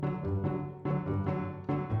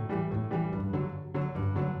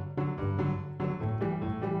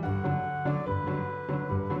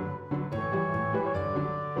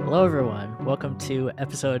Hello, everyone. Welcome to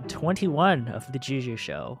episode 21 of the Juju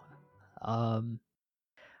Show. I am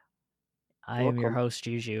your Welcome. host,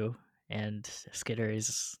 Juju, and Skitter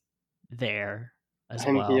is there as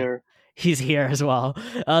I'm well. here. He's here as well.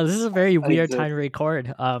 This is a very I weird time exist to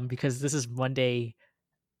record because this is Monday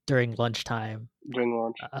during lunchtime. during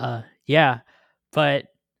lunch. Yeah, but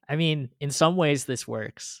I mean, in some ways, this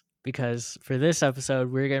works because for this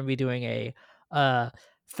episode, we're going to be doing a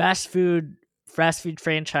fast food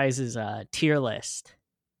franchises tier list.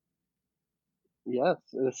 Yes,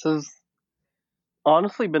 this has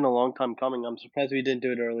honestly been a long time coming. I'm surprised we didn't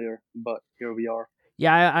do it earlier, but here we are.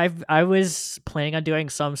 Yeah, I was planning on doing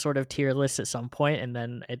some sort of tier list at some point, and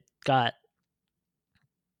then it got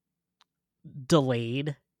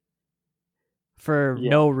delayed for Yeah.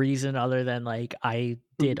 no reason other than like I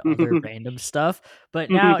did other random stuff. But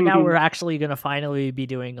now we're actually gonna finally be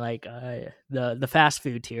doing like the fast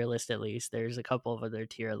food tier list at least. There's a couple of other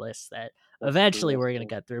tier lists that That's true. eventually That's we're gonna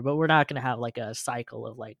true. get through, but we're not gonna have like a cycle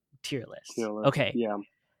of like tier lists. Tier list. Okay. Yeah.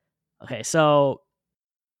 Okay, so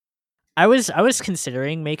I was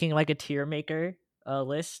considering making like a tier maker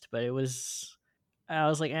list, but I was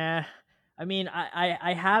like, eh. I mean,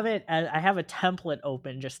 I have it. I have a template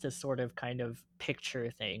open just to sort of kind of picture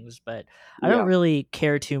things, but I don't Yeah. really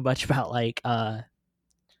care too much about like.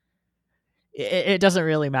 It doesn't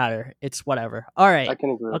really matter. It's whatever. All I right. can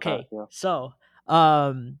agree with that. Okay. Yeah. So,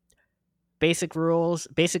 basic rules,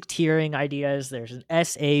 basic tiering ideas. There's an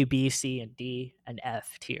S, A, B, C, and D, and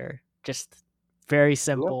F tier. Just very Yeah.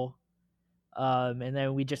 simple. And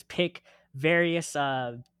then we just pick various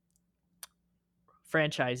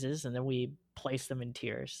franchises and then we place them in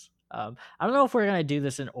tiers. I don't know if we're gonna do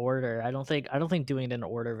this in order. I don't think doing it in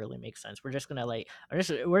order really makes sense. We're just gonna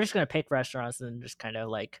we're just gonna pick restaurants and then just kind of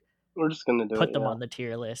like We're just gonna do it. put them Yeah. on the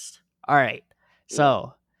tier list. All right. Yeah.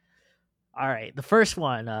 So all right, the first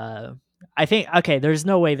one. I think okay. There's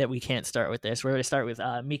no way that we can't start with this. We're gonna start with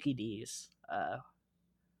Mickey D's.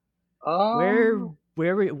 Where Um.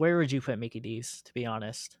 where would you put Mickey D's? To be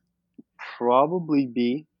honest. Probably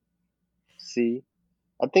B. C.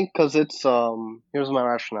 I think because it's Here's my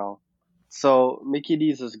rationale. So Mickey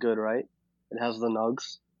D's is good, right? It has the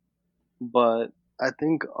nugs, but I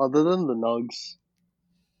think other than the nugs,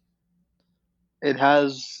 it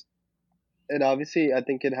has it obviously I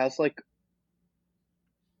think it has like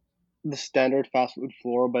the standard fast food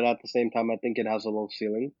floor, but at the same time I think it has a low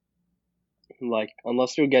ceiling. Like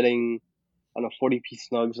unless you're getting on a 40-piece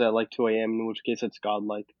nugs at like 2 a.m., in which case it's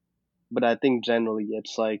godlike. But I think generally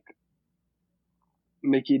it's like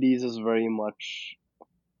Mickey D's is very much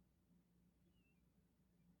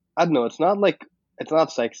I don't know, it's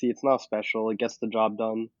not sexy, it's not special, it gets the job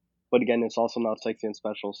done. But again, it's also not sexy and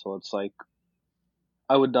special, so it's like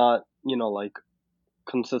I would not, like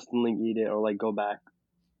consistently eat it or like go back.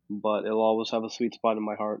 But it'll always have a sweet spot in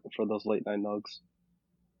my heart for those late night nugs.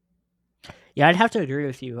 Yeah, I'd have to agree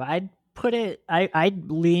with you. I'd put it.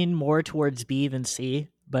 I'd lean more towards B than C,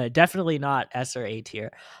 but definitely not S or A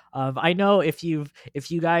tier. I know if you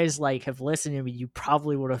guys like have listened to me, you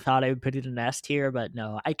probably would have thought I would put it in S tier, but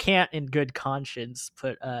no, I can't in good conscience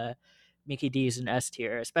put Mickey D's in S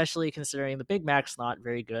tier, especially considering the Big Mac's not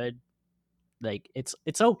very good. Like it's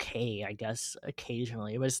okay, I guess,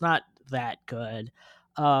 occasionally, but it's not that good.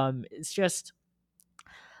 It's just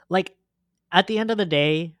like at the end of the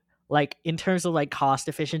day, like in terms of like cost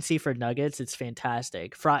efficiency for nuggets, it's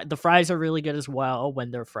fantastic. The fries are really good as well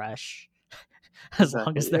when they're fresh, as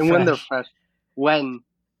long as Exactly. they're And when they're fresh. fresh, when,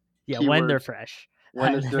 Yeah, when they're keyword, fresh, when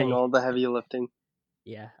and it's doing they all the heavy lifting.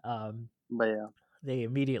 yeah, But yeah. they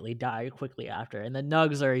immediately die quickly after. And the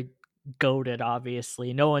nugs are goated,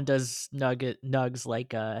 obviously. No one does nugs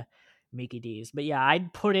like Mickey D's. But yeah,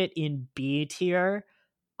 I'd put it in B tier.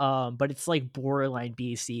 But it's like borderline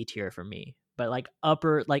B C tier for me. But like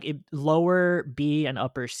lower B and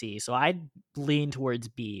upper C. So I'd lean towards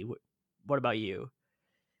B. What about you?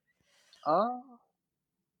 Uh,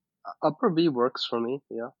 Upper B works for me.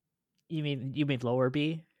 Yeah. You mean lower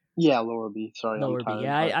B? Yeah, lower B. Sorry, I'm Lower B.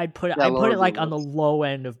 Yeah, tired, but I'd put it yeah, I'd put lower it B like on the works. low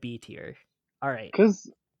end of B tier. All right.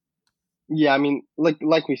 Cause yeah, I mean, like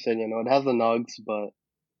we said, it has the nugs, but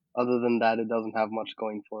other than that, it doesn't have much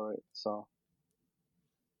going for it. So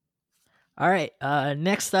All right.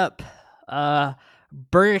 Next up, uh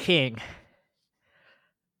Burger King.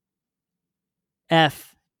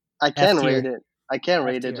 F. I F can't rate tier. it. I can't F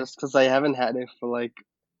rate it tier. just because I haven't had it for like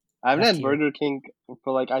I haven't F had tier. Burger King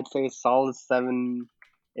for like I'd say a solid 7,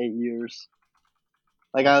 8 years.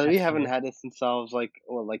 Like Yeah, I F already haven't tier. had it since I was like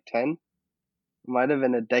what, like 10? Might have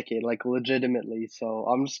been a decade, like legitimately. So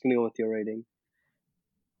I'm just gonna go with your rating.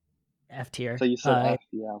 F tier. So you said F,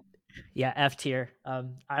 yeah. Yeah, F tier.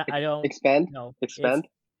 I don't Expand, know. It's expand.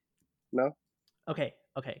 No. okay.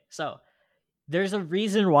 Okay, so there's a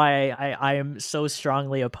reason why I am so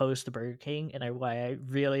strongly opposed to Burger King, and why I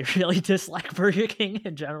really really dislike Burger King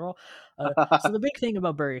in general. So the big thing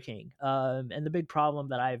about Burger King, and the big problem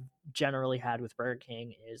that I've generally had with Burger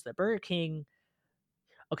King is that Burger King.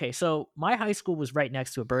 Okay, so my high school was right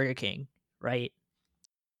next to a Burger King, right?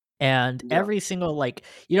 And Yeah. every single like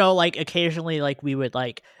like occasionally like we would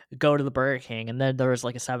like go to the Burger King, and then there was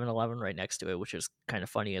like a 7-Eleven right next to it, which is kind of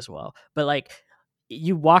funny as well. But like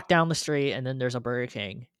you walk down the street and then there's a Burger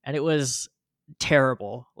King, and it was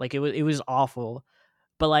terrible. Like it was awful.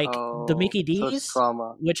 But like the Oh, Mickey so it's D's,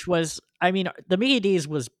 trauma. which was, I mean, the Mickey D's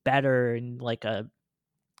was better in like a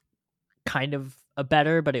kind of a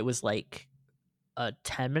better, but it was like a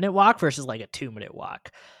 10-minute walk versus like a 2-minute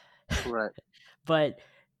walk. Right. But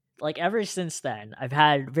like ever since then, I've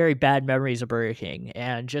had very bad memories of Burger King,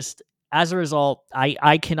 and just as a result,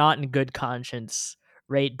 I cannot in good conscience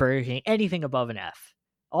rate Burger King anything above an F.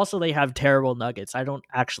 Also, they have terrible nuggets. I don't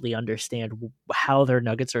actually understand how their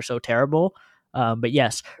nuggets are so terrible. But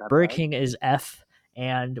yes, That Burger bad. King is F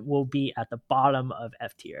and will be at the bottom of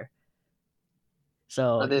F tier. Are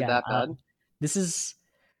So they yeah, that bad? this is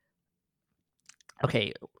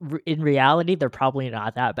okay. In reality, they're probably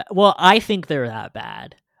not that bad. Well, I think they're that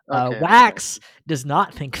bad. Okay. Okay. Wax does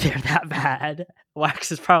not think they're that bad.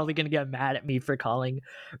 Wax is probably going to get mad at me for calling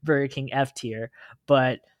Burger King F tier,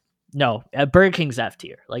 but no, Burger King's F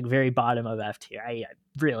tier, like very bottom of F tier. I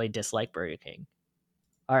really dislike Burger King.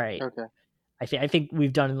 All right, Okay. I think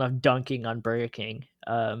we've done enough dunking on Burger King.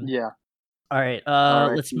 Yeah. All right,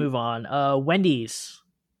 let's R.I.P. move on. Wendy's.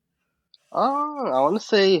 I want to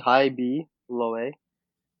say high B, low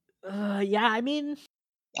A. Yeah, I mean,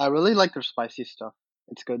 I really like their spicy stuff.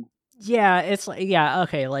 It's good. yeah, it's like yeah,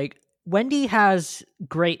 okay, like Wendy has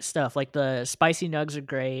great stuff. Like the spicy nugs are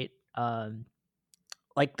great.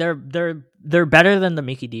 Like they're better than the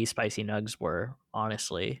Mickey D spicy nugs were,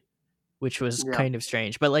 honestly, which was Yeah. kind of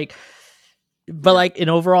strange. But Yeah. like in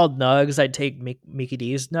overall nugs, I'd take Mickey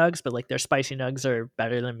D's nugs, but like their spicy nugs are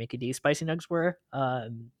better than Mickey D's spicy nugs were.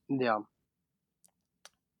 Yeah.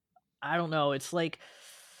 I don't know. It's like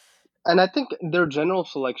And I think their general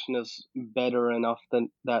selection is better enough than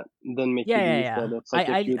yeah, Mickey yeah, D's. yeah. That it's like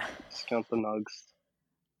if I you discount the nugs,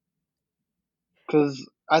 because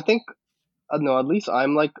I think I don't know. At least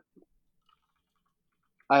I'm like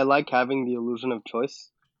I like having the illusion of choice.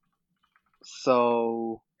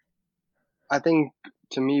 So I think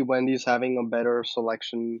to me, Wendy's having a better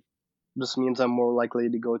selection just means I'm more likely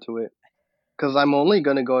to go to it. Because I'm only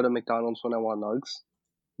gonna go to McDonald's when I want nugs,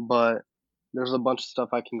 but there's a bunch of stuff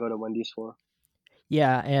I can go to Wendy's for.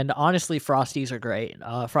 Yeah, and honestly, Frosties are great.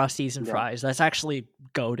 Frosties and Yeah, fries. That's actually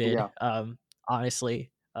goated. yeah,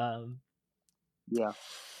 Honestly. yeah,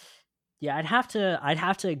 Yeah, I'd have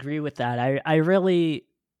to agree with that. I really,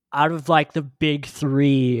 out of like the big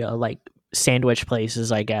three like sandwich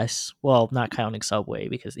places, I guess. Well, not counting Subway,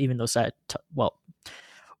 because even though well,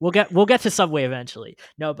 we'll get to Subway eventually.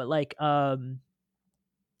 No, but like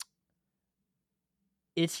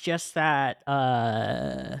it's just that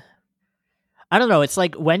I don't know. It's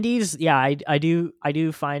like Wendy's. Yeah, I do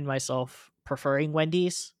find myself preferring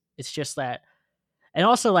Wendy's. It's just that, and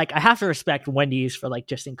also like I have to respect Wendy's for like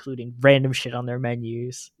just including random shit on their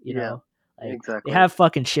menus. yeah, Like they exactly. have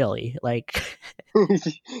fucking chili. Like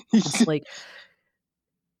it's like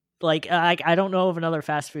I don't know of another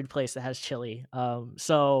fast food place that has chili.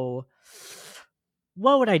 So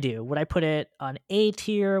what would I do? Would I put it on A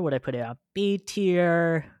tier? Would I put it on B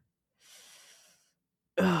tier?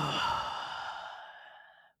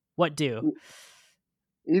 What do?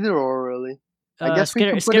 Either or, really. I guess we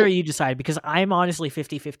can put Skitter, it. you decide, because I'm honestly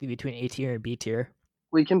 50-50 between A tier and B tier.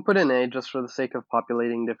 We can put an A just for the sake of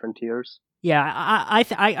populating different tiers. Yeah,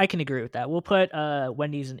 I can agree with that. We'll put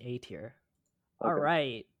Wendy's in A tier. All Okay.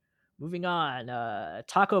 right, moving on.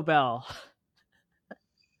 Taco Bell.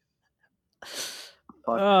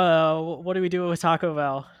 Fuck. What do we do with Taco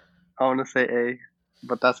Bell? I want to say A,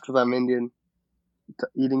 but that's because I'm Indian.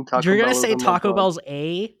 Eating Taco You're gonna Bell is say in my Taco blood. Bell's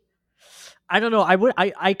A? I don't know.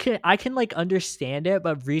 I can like understand it,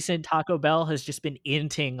 but recent Taco Bell has just been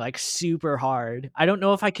inting like super hard. I don't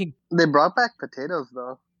know if I can. They brought back potatoes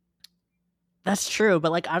though. That's true,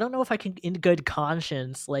 but like I don't know if I can, in good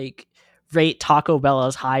conscience, like rate Taco Bell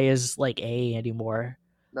as high as like A anymore.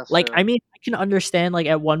 That's Like I true. mean, I can understand like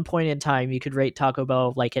at one point in time you could rate Taco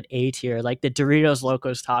Bell like at A tier. Like the Doritos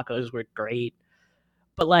Locos Tacos were great,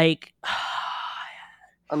 but like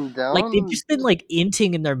I'm like they've down. just been like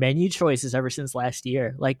inting in their menu choices ever since last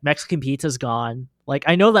year. Like Mexican pizza's gone. Like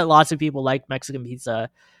I know that lots of people like Mexican pizza,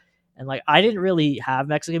 And like I didn't really have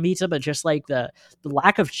Mexican pizza, but just like the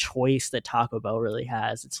lack of choice that Taco Bell really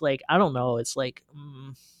has, it's like I don't know. It's like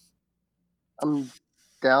I'm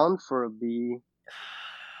down for a B,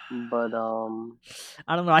 but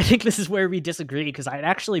I don't know. I think this is where we disagree because I'd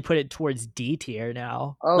actually put it towards D tier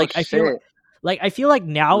now. oh shit, Like I feel like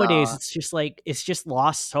nowadays nah, it's just like it's just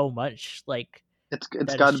lost so much like it's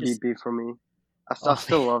that got it's to be just B for me. I oh man.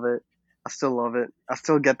 still love it. I still love it. I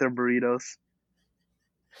still get their burritos,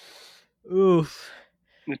 Oof.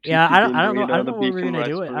 the Yeah, cheesy bean I burrito, don't the know what beef we're and gonna rice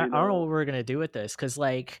do it. I don't know burrito. what we're gonna do with this because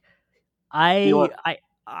like You I want I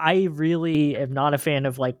I really am not a fan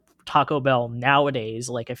of like Taco Bell nowadays.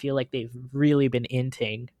 Like I feel like they've really been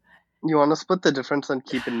inting. you want to split the difference and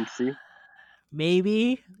keep it in C?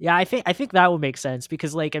 Maybe. Yeah, I think that would make sense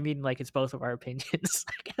because like I mean like it's both of our opinions,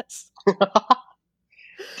 I guess.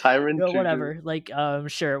 Tyrant Yeah, Juju. whatever. Like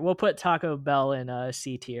sure. We'll put Taco Bell in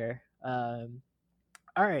C tier.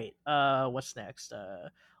 All right. What's next?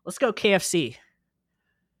 Let's go KFC.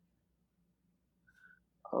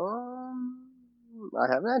 Um, I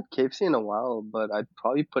haven't had KFC in a while, but I'd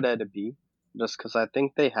probably put it at a B, just because I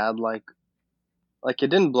think they had like it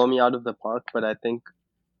didn't blow me out of the park, but I think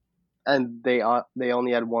and they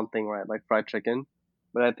only had one thing right, like fried chicken,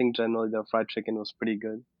 but I think generally their fried chicken was pretty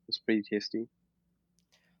good. It was pretty tasty.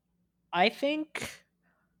 I think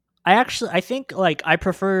I think like I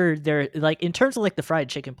prefer their like in terms of like the fried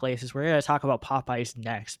chicken places. We're gonna talk about Popeyes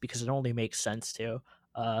next because it only makes sense to.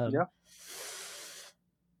 Um, Yeah,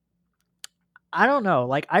 I don't know.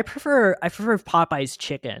 Like I prefer Popeyes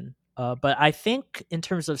chicken. But I think in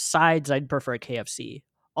terms of sides, I'd prefer KFC.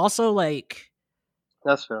 Also, like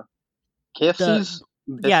that's fair. the KFC's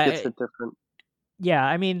biscuits yeah hit different. yeah.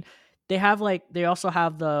 I mean, they also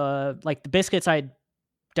have the like the biscuits. I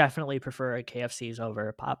definitely prefer at KFC's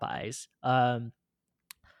over Popeyes.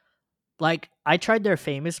 Like I tried their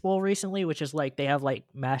famous bowl recently, which is like they have like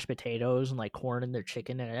mashed potatoes and like corn in their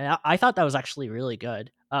chicken, and I thought that was actually really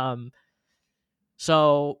good.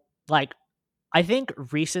 So like I think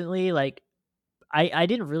recently, like I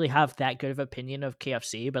didn't really have that good of opinion of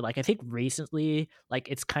KFC, but like I think recently, like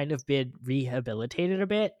it's kind of been rehabilitated a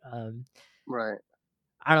bit. Right.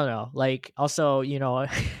 I don't know. Like also, you know,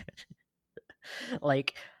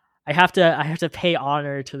 like I have to pay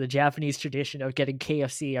honor to the Japanese tradition of getting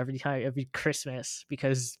KFC every Christmas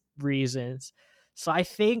because reasons. So I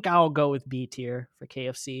think I'll go with B tier for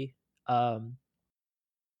KFC. Um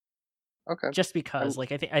Okay. just because I'm,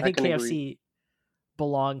 like I I think can agree. KFC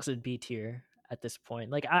belongs in B tier at this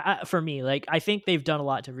point. Like I for me, like I think they've done a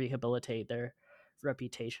lot to rehabilitate their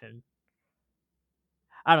reputation.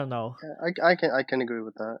 I don't know. Yeah, I can agree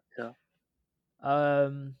with that. Yeah.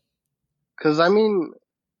 Um Cause I mean,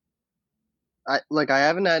 I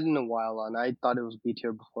haven't had it in a while, and I thought it was B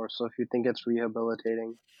tier before. So if you think it's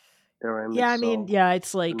rehabilitating their yeah, image, I mean, so yeah,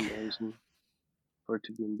 it's then like there's reason for it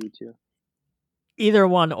to be in B tier. either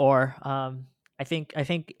one or I think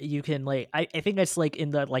you can like I think it's like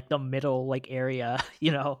in the middle like area,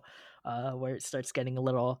 you know, where it starts getting a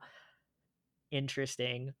little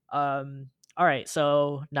interesting. All right,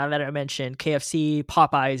 so now that I mentioned KFC,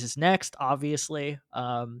 Popeyes is next, obviously.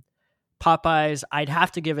 Popeyes, I'd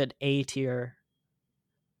have to give it A tier.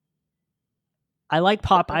 I like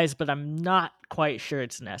Okay. Popeyes, but I'm not quite sure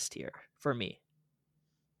it's an S tier for me.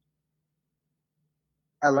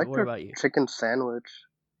 I like What their about you? chicken sandwich.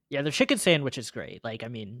 Yeah, the chicken sandwich is great. Like, I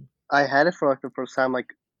mean, I had it for like the first time,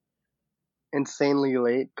 like insanely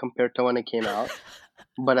late compared to when it came out.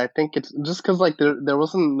 But I think it's just because like there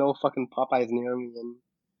wasn't no fucking Popeyes near me in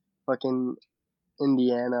fucking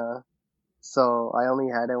Indiana, so I only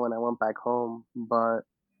had it when I went back home. But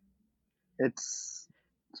it's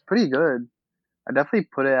it's pretty good. I definitely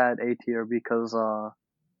put it at A tier because I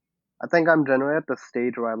think I'm generally at the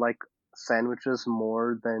stage where I like sandwiches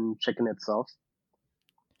more than chicken itself,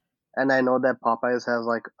 and I know that Popeyes has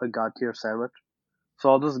like a god tier sandwich, so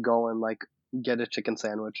I'll just go and like get a chicken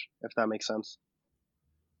sandwich if that makes sense.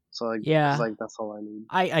 So like, cause yeah, like that's all I need.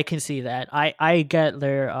 I can see that. I get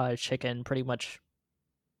their chicken pretty much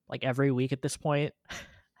like every week at this point.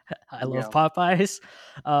 I love Yeah, Popeyes.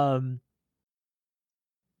 Um,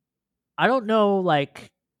 I don't know,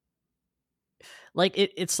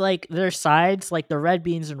 it's like their sides, like the red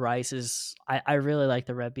beans and rice is I really like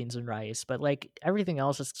the red beans and rice, but like everything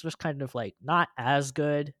else is just kind of like not as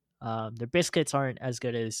good. Their biscuits aren't as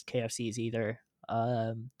good as KFC's either.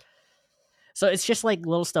 So it's just like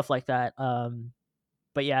little stuff like that.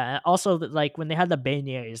 But yeah, also like when they had the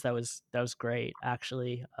beignets, that was great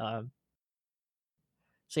actually.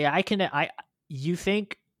 So yeah, I you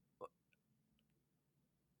think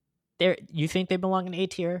you think they belong in A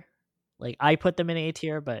tier? Like I put them in A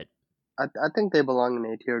tier, but I think they belong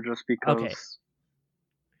in A tier just Okay. because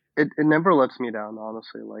it never lets me down,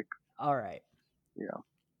 honestly. Like, All right. yeah,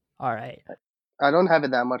 All right. I don't have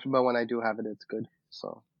it that much, but when I do have it, it's good.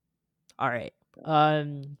 So All right.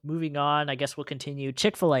 Moving on. I guess we'll continue.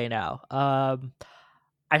 Chick-fil-A now.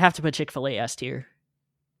 I'd have to put Chick-fil-A S tier.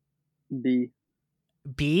 B,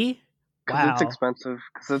 B. because it's Wow. expensive.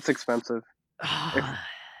 Because it's expensive. If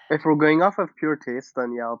if we're going off of pure taste,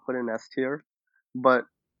 then yeah, I'll put in S tier. But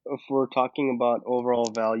if we're talking about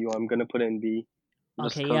overall value, I'm gonna put in B,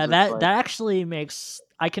 just Okay, yeah, because it's that like actually makes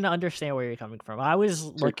I can understand where you're coming from. I was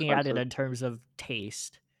too looking at it expensive. in terms of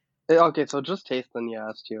taste. Okay, so just taste, then yeah,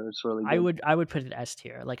 S tier. It's really good. I would put it S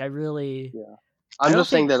tier. Like Yeah, I I'm don't just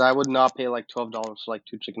saying think that I would not pay like $12 for like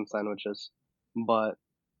two chicken sandwiches, but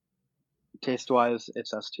taste wise,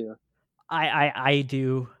 it's S tier. I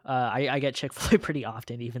do. I get Chick-fil-A pretty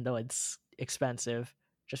often, even though it's expensive,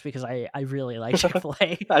 just because I really like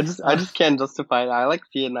Chick-fil-A. I just can't justify it. I like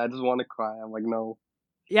see it and I just want to cry. I'm like, no.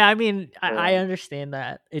 Yeah, I mean, I Yeah. understand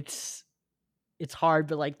that it's hard,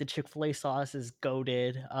 but like the Chick-fil-A sauce is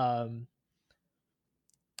goaded.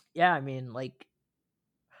 Yeah, I mean, like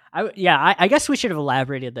I guess we should have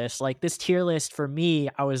elaborated this. Like this tier list for me,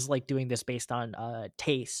 I was like doing this based on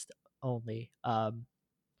taste only.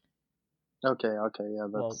 Okay, okay, yeah,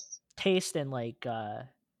 Well, that's taste and like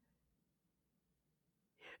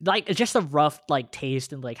just a rough like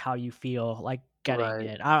taste and like how you feel like getting right.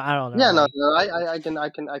 it. I don't know, Yeah, no, like no,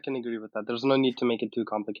 I can agree with that. There's no need to make it too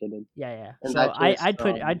complicated. yeah. In So that case,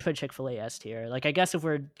 I'd put Chick-fil-A S tier. Like I guess if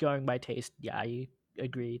we're going by taste, yeah, I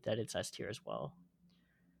agree that it's S tier as well.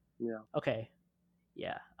 yeah. Okay.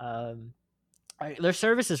 Yeah. Their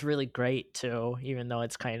service is really great too, even though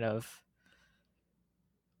it's kind of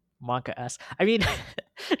manga s. I mean,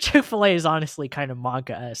 Chick Fil A is honestly kind of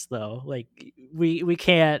manga s though. Like we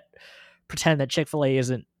can't pretend that Chick Fil A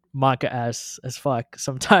isn't manga s as fuck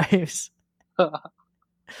sometimes.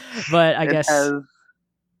 But I It guess has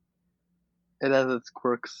it has its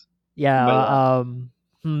quirks, but yeah. yeah.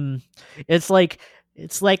 Hmm, it's like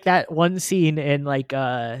that one scene in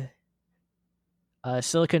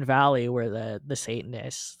Silicon Valley where the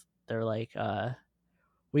Satanists they're like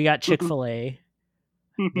we got Chick Fil A.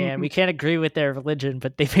 Man, we can't agree with their religion,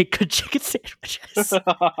 but they make good chicken sandwiches.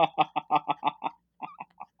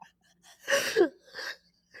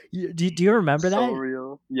 Do you remember So that?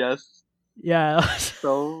 real. Yes. Yeah.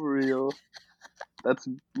 So real. That's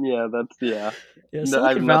yeah. Yeah, No,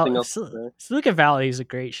 I have nothing else to say. Silicon Valley is a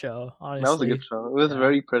great show, That was a good honestly. show. It was Yeah.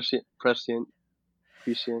 very prescient.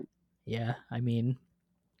 Yeah, I mean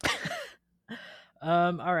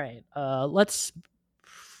all right. Let's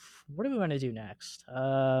what do we want to do next?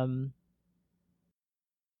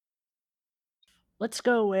 Let's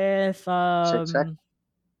go with Shake Shack.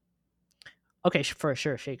 okay, for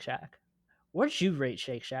sure Shake Shack. Where'd you rate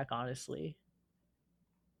Shake Shack honestly?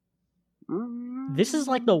 This is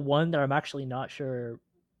like the Mm, one that I'm actually not sure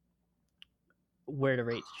where to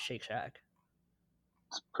rate Shake Shack.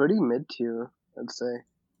 it's pretty mid tier, I'd say.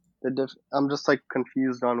 I'm just like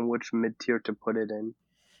confused on which mid tier to put it in.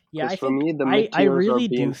 Yeah, Because I for think me, the mid I tiers are really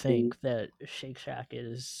B do and C. think that Shake Shack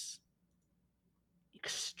is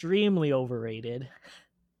extremely overrated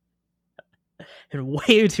and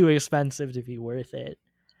way too expensive to be worth it.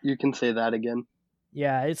 You can say that again.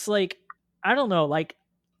 Yeah, it's like I don't know, like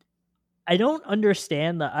I don't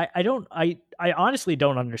understand the I don't I honestly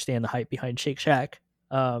don't understand the hype behind Shake Shack.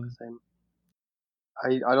 Um Same.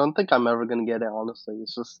 I don't think I'm ever gonna get it. Honestly,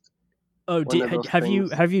 it's just oh, one of those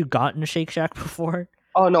things. have you gotten Shake Shack before?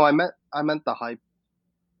 Oh no, I meant the hype.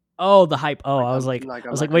 Oh, the hype. Oh, Like I I'm was not like,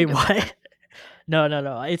 gonna wait, get the hype. what?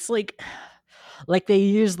 No. It's like they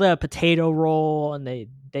use the potato roll and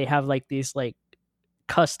they have like these like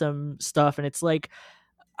custom stuff and it's like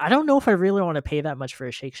I don't know if I really want to pay that much for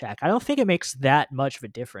a Shake Shack. I don't think it makes that much of a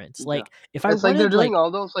difference. Yeah, Like if I it's like they're wanted doing like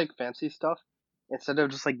all those like fancy stuff instead of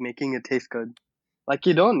just like making it taste good. Like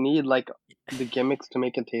you don't need like the gimmicks to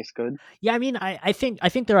make it taste good. yeah, I mean I think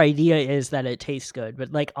their idea is that it tastes good,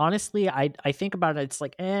 but like honestly I think about it it's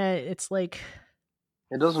like it's like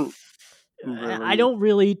It doesn't I really. don't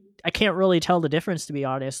really I can't really tell the difference to be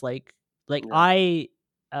honest. Like Yeah,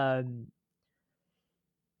 um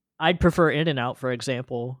I'd prefer In and Out, for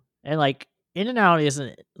example. And like In and Out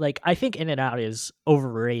isn't like I think In and Out is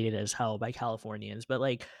overrated as hell by Californians, but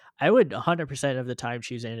like I would 100% of the time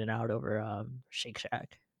choose In and Out over Shake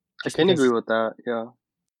Shack I just can agree because with that. Yeah,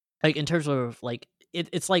 like in terms of like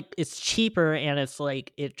it's like it's cheaper and it's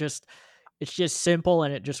just simple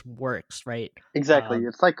and it just works, right? exactly. Um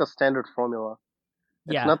It's like a standard formula.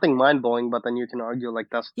 It's yeah. nothing mind blowing, but then you can argue like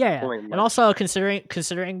that's the Yeah. point. And Like, also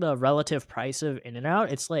considering the relative price of In and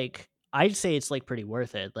Out, it's like I'd say it's like pretty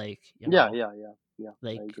worth it. Like, Yeah, yeah, yeah, yeah. I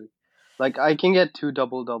like agree. Like I can get two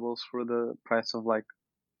double doubles for the price of like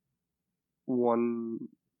one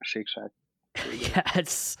Shake Shack burger. yeah,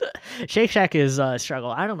 it's Shake Shack is a struggle.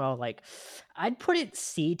 I don't know, like I'd put it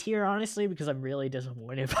C tier honestly because I'm really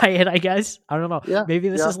disappointed by it, I guess. I don't know. Yeah, Maybe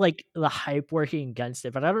this yeah, is like the hype working against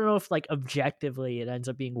it, but I don't know if like objectively it ends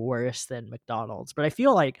up being worse than McDonald's. But I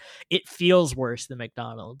feel like it feels worse than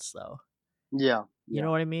McDonald's though. yeah, You yeah.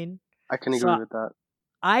 know what I mean? I can agree So with that.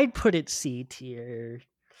 I'd put it C tier.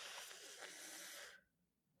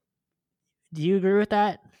 Do you agree with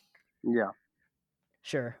that? Yeah.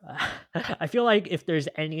 Sure. I feel like if there's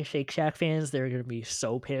any Shake Shack fans, they're gonna be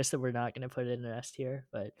so pissed that we're not gonna put it in an S tier.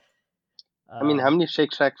 But I mean, how um, many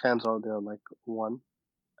Shake Shack fans are there? Like one,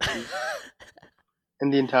 two in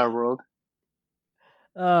the entire world?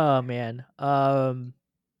 oh man.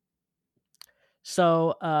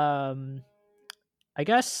 So I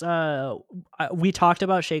guess we talked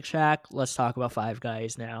about Shake Shack. Let's talk about Five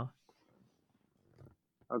Guys now.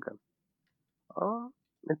 Okay.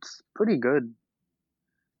 It's pretty good.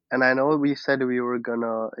 And I know we said we were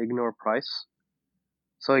gonna ignore price.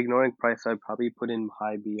 So ignoring price, I'd probably put in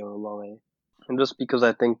high B or low A. And just because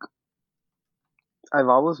I think I've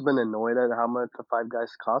always been annoyed at how much the Five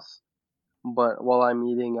Guys costs. But while I'm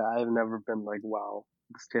eating, I've never been like, wow,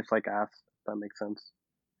 this tastes like ass. If that makes sense.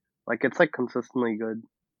 Like it's like consistently good.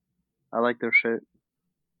 I like their shit.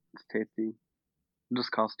 It's tasty. It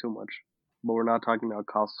just costs too much. But we're not talking about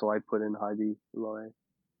cost, so I put in high B, low A.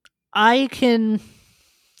 I can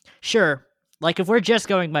sure. Like if we're just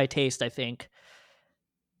going by taste, I think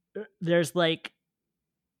there's like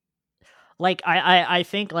I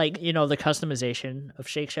think like the customization of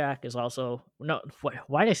Shake Shack is also no.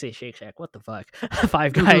 Why did I say Shake Shack? What the fuck?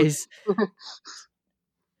 Five Guys.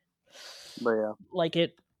 But yeah, Like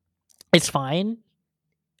it's fine.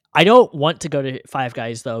 I don't want to go to Five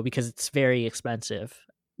Guys though because it's very expensive.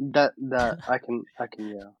 that I can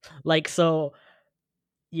yeah. Like so,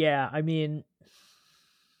 yeah. I mean,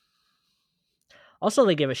 also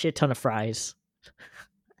they give a shit ton of fries.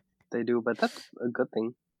 They do, but that's a good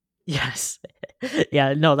thing. Yes,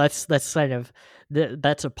 yeah. No, that's kind of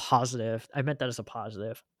that's a positive. I meant that as a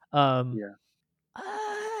positive. Um, Yeah,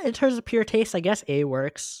 in terms of pure taste, I guess A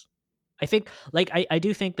works. I think like I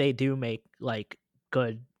do think they do make like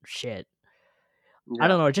good shit. I yeah,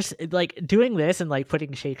 don't know, just like doing this and like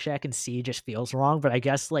putting Shake Shack in C just feels wrong, but I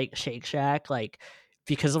guess like Shake Shack, like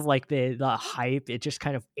because of like the hype, it just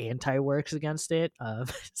kind of anti works against it.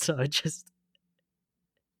 So it just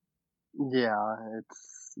yeah.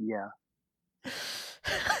 It's yeah.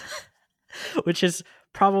 which is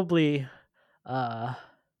probably uh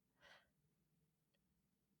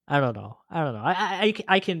I don't know. I don't know.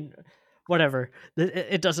 I can whatever.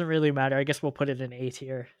 It doesn't really matter. I guess we'll put it in A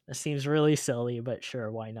tier. That seems really silly, but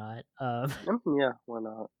sure, why not? I mean, yeah. Why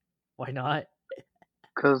not? Why not?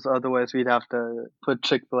 Because otherwise we'd have to put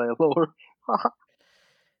Chick-fil-A lower.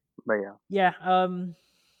 But yeah, Yeah.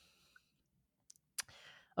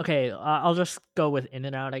 Okay. I'll just go with In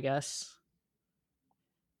and Out, I guess.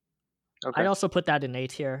 okay, I'd also put that in A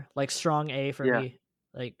tier, like strong A for yeah. me.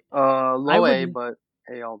 Like I Low A, wouldn't. but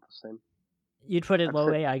A all the same. You'd put it I'd low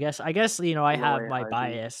say A, I guess. I guess I low have A, my high B.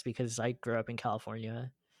 bias because I grew up in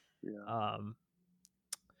California. Yeah, Um,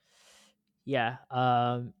 yeah.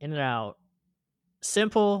 In and Out,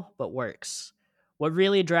 simple but works. What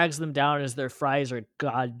really drags them down is their fries are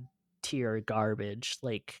god tier garbage.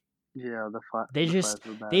 Like yeah. they The just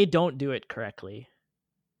fries were bad. they don't do it correctly.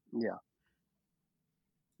 Yeah,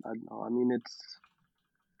 I don't know. I mean, it's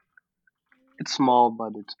small,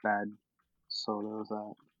 but it's bad. So there was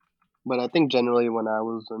that. But I think generally when I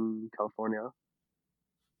was in California,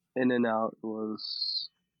 In and Out was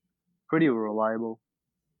pretty reliable,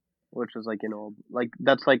 which is like like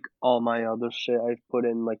that's like all my other shit I've put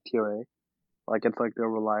in like tier A. Like it's like they're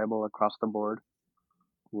reliable across the board.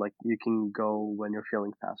 Like you can go when you're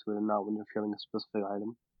feeling fast food and not when you're feeling a specific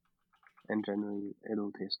item, and generally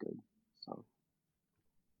it'll taste good. So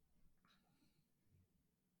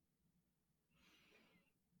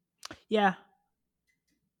Yeah,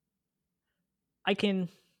 I can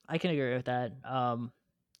I can agree with that.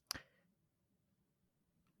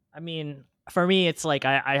 I mean, for me, it's like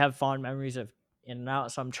I have fond memories of In and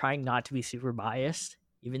Out, so I'm trying not to be super biased,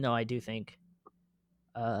 even though I do think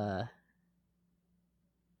uh,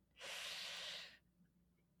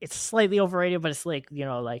 it's slightly overrated. But it's like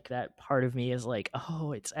like that part of me is like,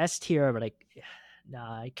 oh, it's S tier, but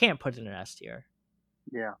nah, I can't put it in S tier.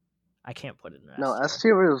 yeah, I can't put it in no, S S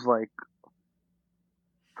tier. tier is like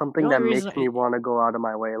The something only that reason, makes me want to go out of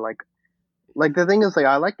my way. Like the thing is like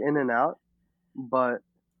I like In and Out, but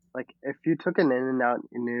Like if you took an In and Out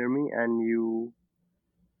near me and you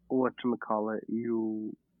whatchamacallit,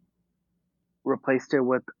 you replaced it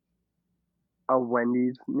with a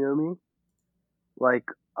Wendy's near me, like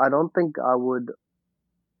I don't think I would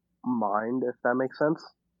mind if that makes sense.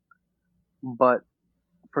 But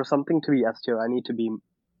for something to be S tier, I need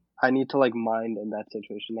to like mind in that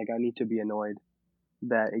situation. Like I need to be annoyed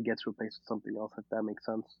that it gets replaced with something else if that makes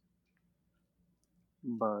sense.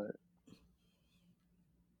 But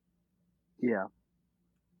yeah,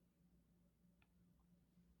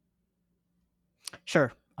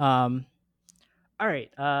 Sure. All right.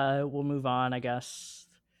 We'll move on, I guess.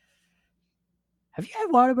 Have you had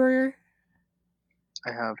Whataburger?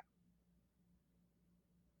 I have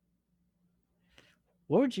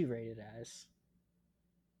What would you rate it as?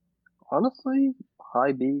 honestly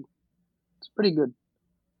high B. It's pretty good.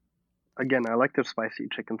 Again, I like their spicy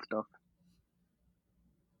chicken stuff.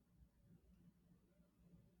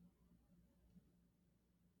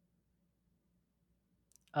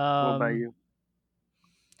 What about Um, you?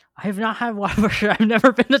 I have not had Whataburger. I've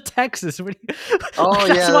never been to Texas. Oh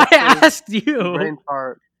That's yeah, why that's I true. asked you. Brain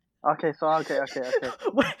fart. Okay, so okay.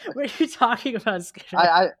 What are you talking about, I, Skinner?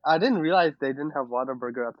 I I didn't realize they didn't have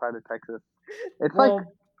Whataburger outside of Texas. It's like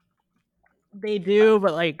Well, they do,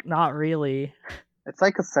 but like not really. it's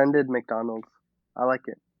like ascended McDonald's. I like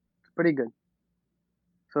it. It's pretty good.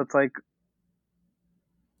 So it's like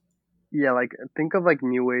yeah, like think of like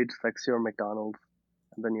new age sexier McDonald's,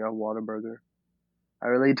 and then you have Whataburger. I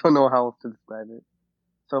really don't know how else to describe it.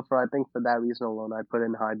 So for I think for that reason alone, I put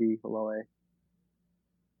in high B, low A.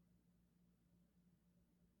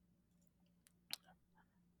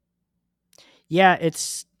 Yeah,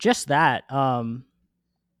 it's just that. I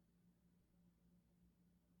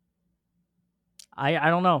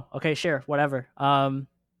don't know. Okay, sure, whatever.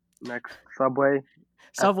 Next, Subway,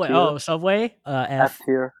 F Subway. tier, Oh, Subway. F F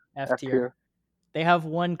tier, F F tier. tier. They have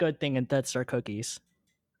one good thing, and that's their cookies.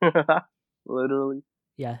 Literally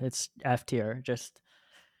Yeah, it's F tier. Just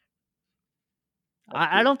F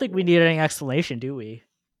I tier. don't think we Yeah. need any explanation, do we?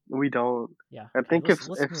 We don't. Yeah. I Okay. think Let's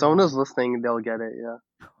if move someone is on. listening, they'll get it. Yeah.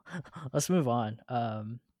 Let's move on.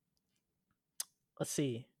 Let's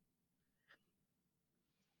see.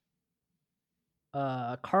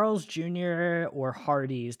 Carl's Jr. or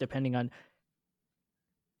Hardee's, depending on.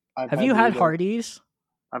 I've Have had you had neither. Hardee's?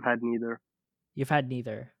 I've had neither. You've had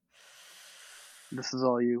neither. This is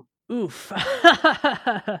all you. Oof.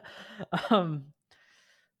 um.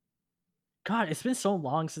 God, it's been so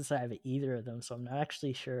long since I have either of them, so I'm not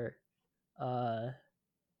actually sure. Uh,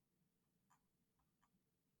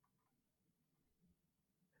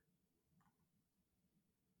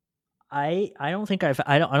 I don't think I've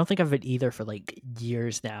had either for like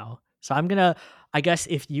years now. So I'm gonna, I guess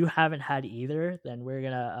if you haven't had either, then we're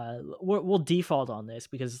gonna we'll default on this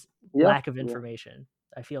because Yeah. lack of Yeah. information.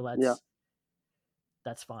 I feel Yeah.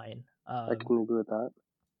 that's fine. I can agree with that.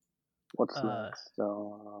 What's Uh, next?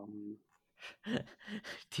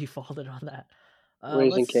 defaulted on that.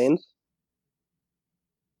 Raising Let's. Cane's.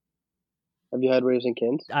 Have you had Raising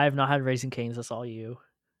Cane's? I have not had Raising Canes. That's all you.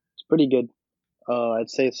 It's pretty good. I'd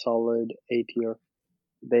say solid A tier.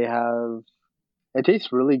 They have. It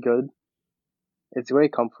tastes really good. It's very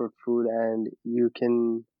comfort food, and you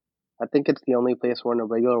can. I think it's the only place where in a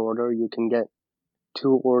regular order you can get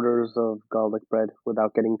two orders of garlic bread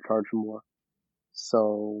without getting charged more.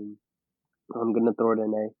 So I'm gonna throw it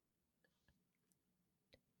in A.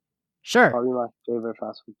 Sure, Probably my favorite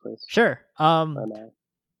fast food place sure. right now.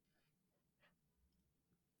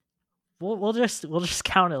 We'll just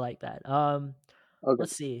count it like that. Okay.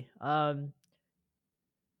 Let's see.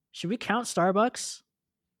 Should we count Starbucks?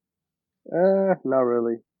 Not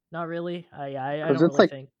really, Not really. I cause don't it's really like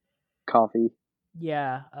think. coffee.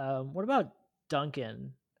 Yeah. What about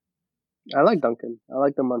Dunkin'? I like Dunkin'. I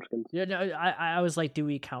like the Munchkins. Yeah. No. I was like, do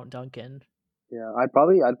we count Dunkin'? Yeah, I'd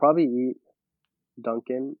probably eat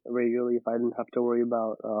Dunkin' regularly if I didn't have to worry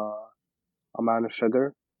about amount of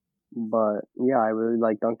sugar. But yeah, I really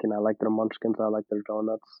like Dunkin'. I like their Munchkins. I like their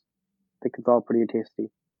donuts. I think it's all pretty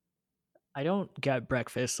tasty. I don't get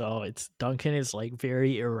breakfast, so it's Dunkin' is like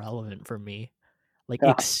very irrelevant for me. Like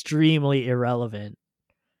Yeah. extremely irrelevant.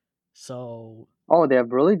 So Oh, they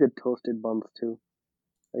have really good toasted buns too.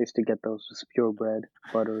 I used to get those, just pure bread,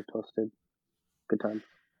 butter, toasted. Good times.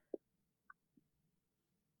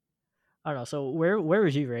 I don't know. So where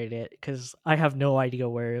would you rate it? Because I have no idea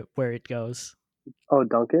where it goes. Oh,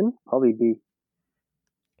 Dunkin'? Probably B.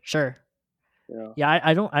 Sure. Yeah.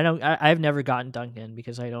 Yeah, I've never gotten Dunkin'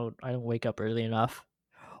 because I don't wake up early enough,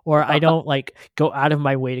 or I don't like go out of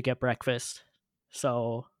my way to get breakfast.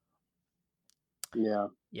 So Yeah.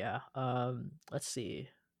 yeah, let's see.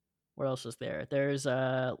 What else is there? There's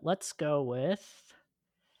let's go with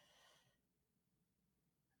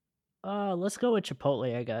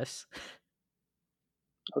Chipotle, I guess.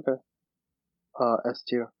 Okay. S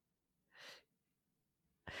tier.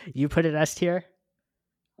 You put it S tier?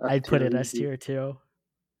 S I'd put tier, it S easy. tier too.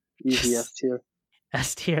 Easy S Just tier.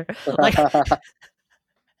 S tier. Like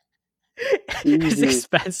it's Easy.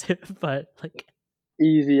 expensive, but like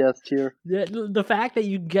Easy S tier. the fact that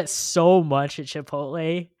you get so much at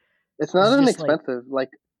Chipotle It's not is even just like expensive. Like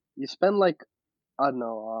you spend like I don't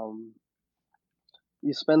know,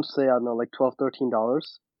 you spend say I don't know like 12, $13.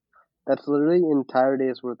 That's literally an entire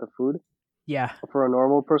day's worth of food yeah. for a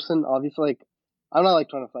normal person. Obviously, like I'm not like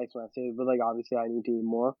trying to flex when I say it, but like obviously I need to eat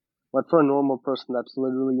more. But for a normal person, that's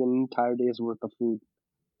literally an entire day's worth of food.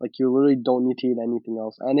 Like you literally don't need to eat anything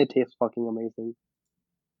else, and it tastes fucking amazing.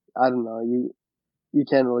 I don't know, you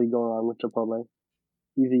can't really go wrong with Chipotle.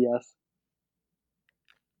 Easy yes.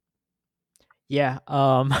 Yeah.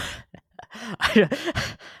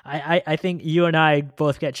 I think you and I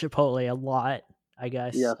both get Chipotle a lot, I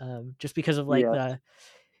guess. Yes. Just because of like Yes.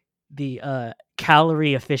 the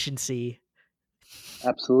calorie efficiency.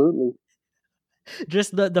 Absolutely.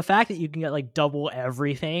 Just the fact that you can get like double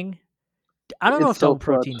everything. I don't know It's if so double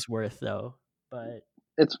clutch. protein's worth though, but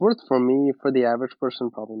It's worth for me. For the average person,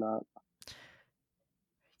 probably not.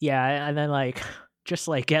 yeah, and then like just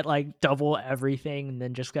like get like double everything and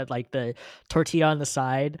then just get like the tortilla on the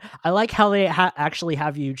side. I like how they actually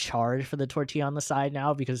have you charge for the tortilla on the side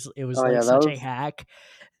now because it was Oh like yeah, that such a was hack.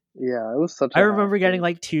 yeah, it was such I a hack, remember getting dude.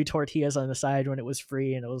 like two tortillas on the side when it was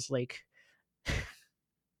free and it was like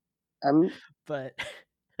I'm but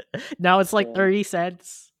now it's like yeah. 30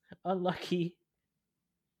 cents. Unlucky.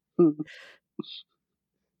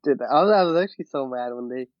 Dude, I was actually so mad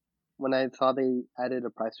when I saw they added a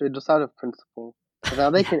price to it just out of principle. Because now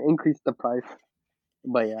they Yeah. can increase the price.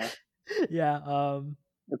 But yeah, Yeah,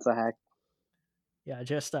 it's a hack. yeah,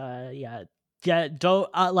 just yeah. Yeah, don't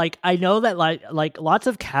like I know that like lots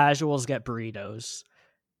of casuals get burritos.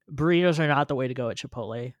 Burritos are not the way to go at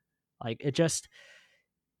Chipotle. Like it just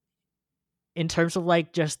in terms of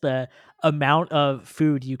like just the amount of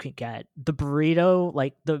food you can get. The burrito,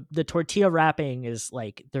 like the tortilla wrapping is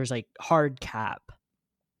like there's like hard cap,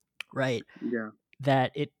 right? Yeah,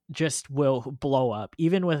 That it just will blow up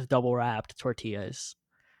even with double wrapped tortillas.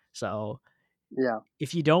 So, yeah.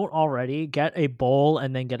 if you don't already, get a bowl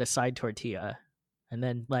and then get a side tortilla. And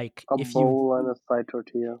then like A if you bowl and a side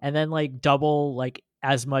tortilla. and then like double like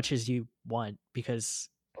as much as you want because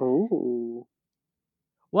Ooh,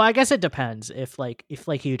 well, I guess it depends. If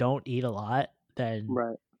you don't eat a lot, then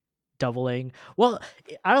right. doubling. Well,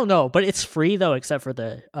 I don't know, but it's free though except for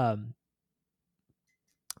the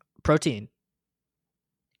protein.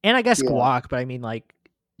 And I guess Yeah, guac, but I mean like,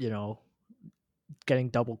 you know, getting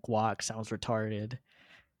double guac sounds retarded.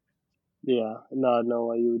 yeah. No, no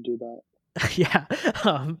way you would do that. Yeah.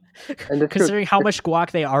 Um And if you're considering how if much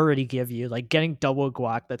guac they already give you, like getting double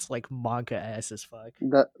guac that's like manga ass as fuck.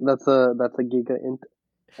 that's a giga int.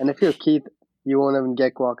 And if you're Keith, you won't even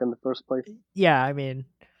get guac in the first place. Yeah, I mean,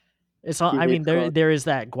 it's all He I mean hates guac. there is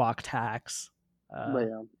that guac tax. But Uh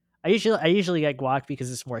yeah. I usually get guac because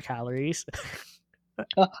it's more calories.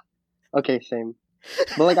 Okay, same.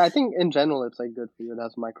 But like I think in general it's like good for you. It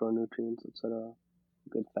has micronutrients, etc.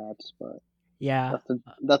 Good fats, but Yeah.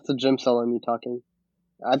 that's the gym selling me talking.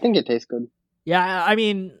 I think it tastes good. Yeah, I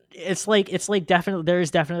mean, it's like definitely there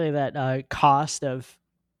is definitely that cost of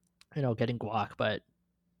getting guac, but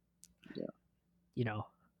Yeah. you know,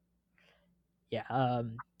 yeah.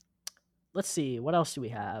 Let's see, what else do we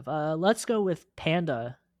have? Let's go with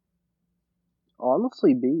Panda.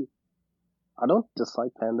 Honestly, B. I don't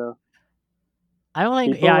dislike panda. Yeah,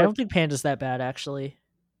 People I like don't think Panda's that bad actually.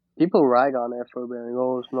 people rag on it for being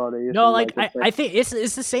oh it's not No, Asian. like Like it's like I think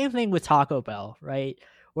it's the same thing with Taco Bell, right?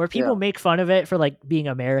 Where people yeah, make fun of it for like being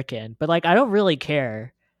American, but like I don't really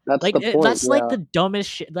care. that's Like the point. that's like Yeah, the dumbest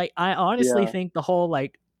shit. Like I honestly yeah, think yeah. the whole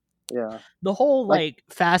Like like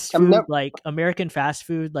fast I'm food, never like American fast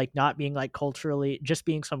food, like not being like culturally, just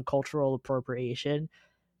being some cultural appropriation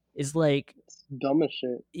is like, it's dumb as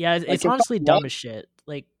shit. yeah, it's Like honestly dumb as shit.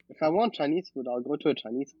 Like, if I want Chinese food, I'll go to a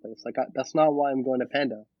Chinese place. Like that's not why I'm going to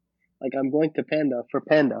Panda. Like I'm going to Panda for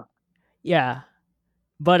Panda. yeah,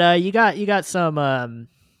 but you got some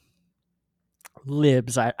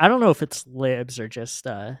libs. I don't know if it's libs or just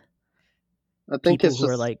I think people it's who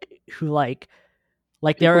are just like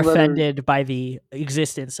they're people that are offended by the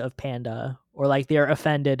existence of Panda or like they're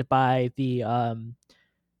offended by the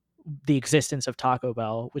existence of Taco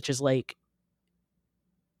Bell, which is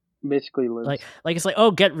basically like libs. like it's like,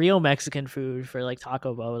 oh, get real Mexican food for like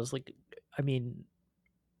Taco Bell. It's like, I mean,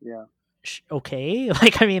 Yeah. Okay.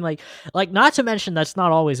 Like, I mean, like not to mention that's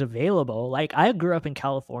not always available. Like, I grew up in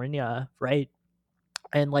California, right?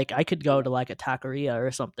 And like I could go Yeah. to like a taqueria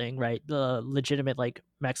or something, right? The legitimate like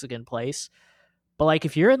Mexican place. But like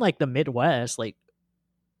if you're in like the Midwest,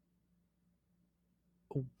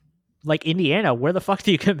 like Indiana, where the fuck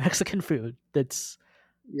do you get Mexican food that's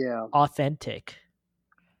Yeah. authentic,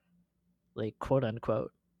 like quote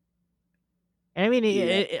unquote? And I mean,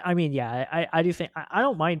 Yeah. I mean, yeah, I do think I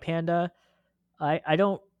don't mind Panda. I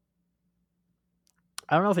don't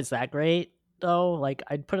I don't know if it's that great though. Like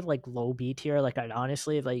I'd put it like low B tier. Like I'd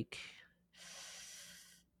honestly like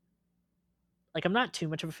I'm not too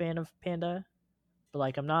much of a fan of Panda, but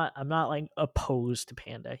like I'm not like opposed to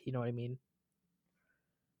Panda. You know what I mean?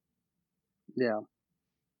 Yeah.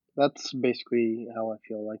 That's basically how I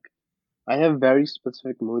feel. Like I have very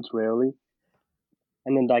specific moods rarely,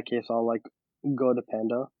 and in that case, I'll like go to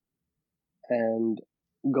Panda and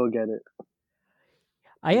go get it.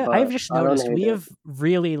 I've But just I don't noticed hate we it. have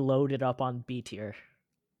really loaded up on B tier.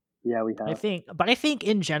 Yeah, we have. I think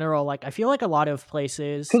in general, like I feel like a lot of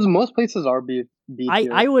places, Because most places are B I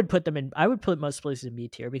tier. would put them in. I would put most places in B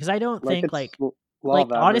tier because I don't Like think it's law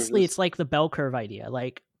of honestly, averages. it's like the bell curve idea,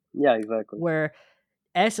 like Yeah, exactly. where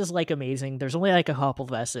S is like amazing. There's only like a couple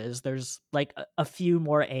of S's. There's like a few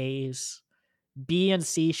more A's. B and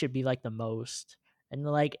C should be like the most, and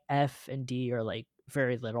like F and D are like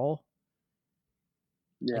very little.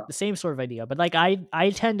 Yeah. Like the same sort of idea, but like I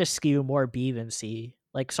tend to skew more B than C.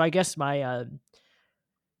 Like so, I guess my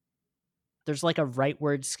there's like a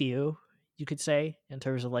rightward skew, you could say, in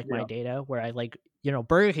terms of like my Yeah. data, where I like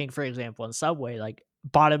Burger King, for example, and Subway, like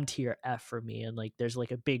bottom tier F for me, and like there's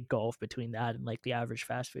like a big gulf between that and like the average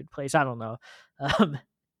fast food place. I don't know. Um,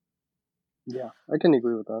 Yeah. I can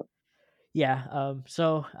agree with that. yeah.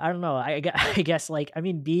 So I don't know. I guess like I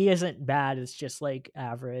mean B isn't bad. It's just like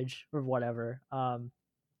average or whatever.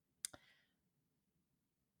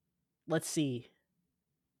 Let's see.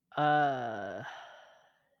 Uh,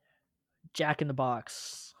 Jack in the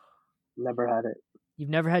Box. Never had it. You've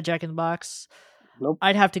never had Jack in the Box? Nope.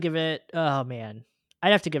 I'd have to give it. Oh man,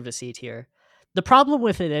 I'd have to give it a C tier. The problem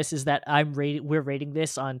with it is that we're rating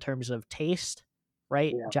this on terms of taste,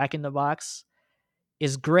 right? Yeah. Jack in the Box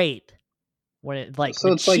is great when it like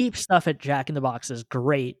So the cheap stuff at Jack in the Box is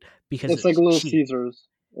great because it's like it's Little cheap. Caesars.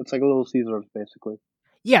 It's like Little Caesars basically.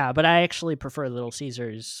 Yeah, but I actually prefer Little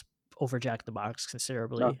Caesars over Jack in the Box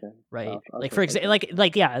considerably, Okay. right? Like Okay. for example, Okay.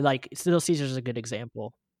 like yeah, like Little Caesars is a good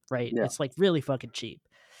example, right? Yeah. It's like really fucking cheap.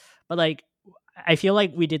 But like I feel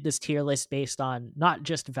like we did this tier list based on not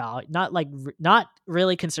just value, not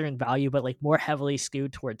really considering value, but like more heavily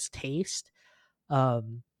skewed towards taste.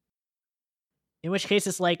 Um, in which case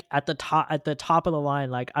it's like at the top of the line.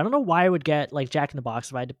 Like I don't know why I would get like Jack in the Box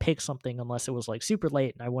if I had to pick something unless it was like super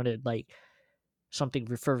late and I wanted like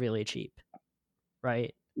something for really cheap,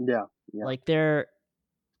 right? Yeah. Yeah. Like their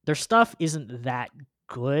stuff isn't that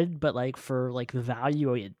good, but like for like the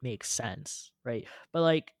value it makes sense, right? But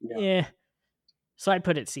like Yeah. so I'd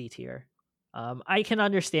put it C tier. I can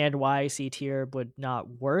understand why C tier would not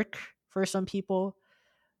work for some people,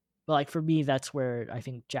 but like for me, that's where I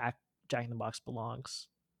think Jack in the Box belongs.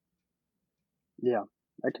 Yeah.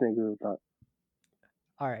 I can agree with that.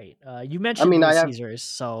 All right, you I mentioned mean, Little I have Caesars,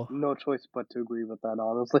 so no choice but to agree with that,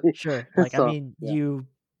 honestly. sure. Like I So mean, yeah.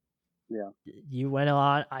 Yeah. you went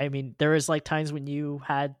on. I mean, there was like times when you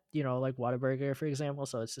had like Whataburger, for example.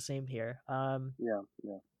 So it's the same here. Yeah.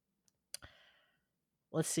 Yeah.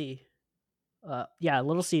 Let's see. Yeah,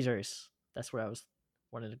 Little Caesars. That's what I was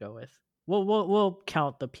wanted to go with. We'll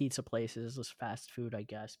count the pizza places as fast food, I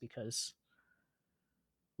guess, because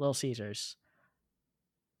Little Caesars.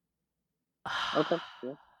 Okay.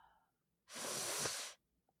 Yeah.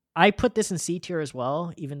 I put this in C tier as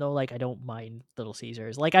well, even though like I don't mind Little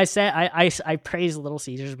Caesars. Like I said, I praised Little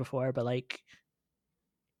Caesars before, but like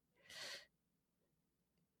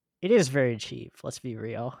it is very cheap. Let's be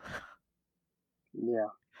real. Yeah.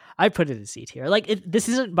 I put it in C tier. Like this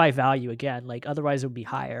isn't by value again. Like otherwise it would be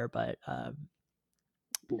higher, but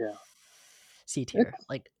Yeah. C tier. It's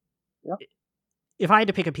Like yeah. if I had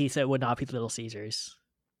to pick a pizza, it would not be Little Caesars.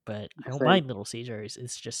 But I don't Same. mind Little Caesars.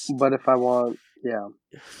 It's just But if I want, yeah.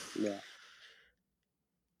 Yeah.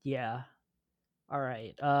 yeah. All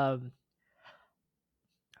right. All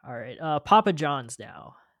right. Papa John's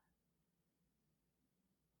now.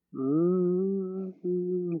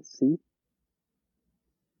 See,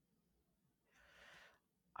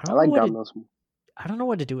 I I don't know like what to Domino's. I don't know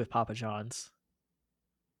what to do with Papa John's.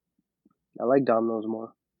 I like Domino's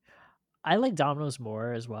more. I like Domino's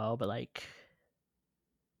more as well, but like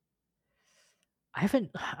I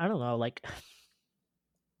don't know, like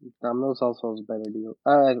Domino's also has a better deal.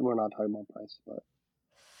 We're not talking about price, but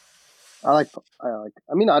I like.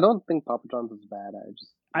 I mean, I don't think Papa John's is bad. I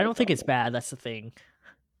just I like don't think it's Domino's. bad. That's the thing.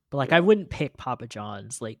 But like, I Yeah, wouldn't pick Papa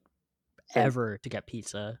John's like same, ever to get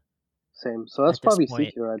pizza same. So that's at this probably C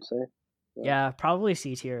point. tier, I'd say. Yeah. Yeah, probably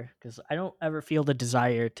C tier because I don't ever feel the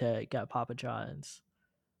desire to get Papa John's.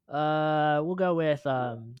 We'll go with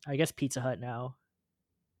Yeah. I guess Pizza Hut now.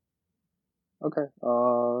 Okay.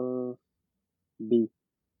 B.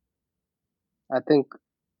 I think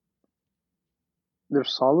they're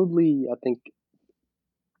solidly. I think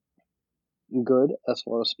good as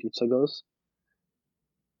far as pizza goes.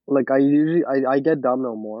 Like I get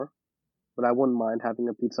Domino more, but I wouldn't mind having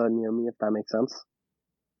a pizza near me if that makes sense.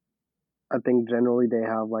 I think generally they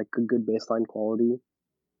have like a good baseline quality.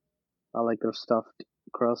 I like their stuffed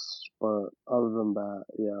crust, but other than that,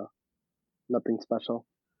 yeah, nothing special.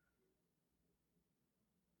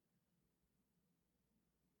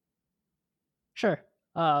 Sure.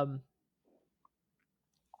 Um,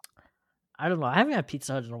 I don't know. I haven't had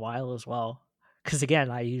Pizza Hut in a while as well. Because again,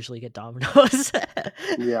 I usually get Domino's.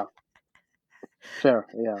 Yeah, fair.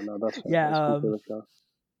 Yeah, no, that's fair. Yeah. That's completely fair.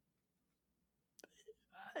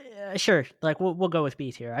 Sure. Like we'll go with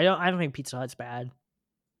B tier. I don't think Pizza Hut's bad.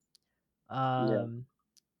 Yeah, Um,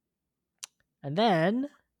 and then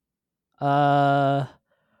uh,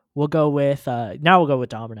 we'll go with now we'll go with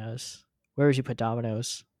Domino's. Where would you put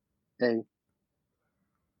Domino's? A.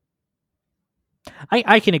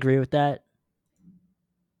 I can agree with that.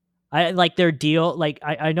 I like their deal. Like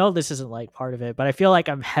I know this isn't like part of it, but I feel like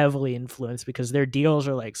I'm heavily influenced because their deals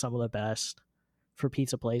are like some of the best for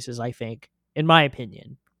pizza places. I think, in my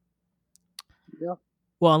opinion. Yeah,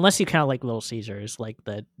 Well, unless you count like Little Caesars, like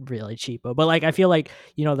the really cheapo. But like I feel like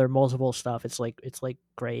their multiple stuff. It's like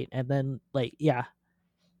great, and then like yeah,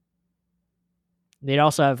 they'd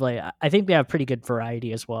also have like I think they have pretty good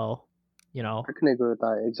variety as well. You know. I can agree with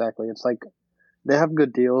that. Exactly. It's like they have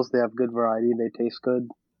good deals. They have good variety. They taste good.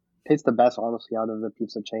 Taste the best, honestly, out of the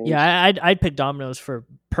pizza Yeah, chains. I'd pick Domino's for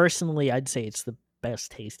personally. I'd say it's the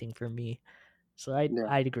best tasting for me. So Yeah,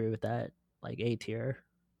 I'd agree with that. Like A tier.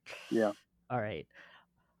 yeah. All right.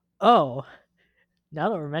 Oh, now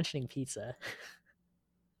that we're mentioning pizza,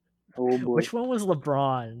 Oh boy, which one was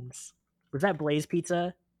LeBron's? Was that Blaze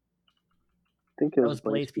Pizza? I think it That was was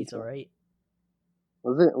Blaze Blaze Pizza, Pizza. right?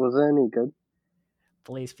 Was it any good?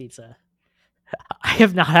 Blaze Pizza. I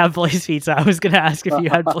have not had Blaze Pizza. I was gonna ask if you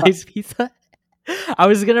had Blaze Pizza. I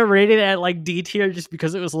was gonna rate it at like D tier just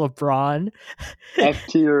because it was LeBron. F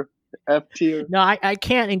tier, F tier. No, I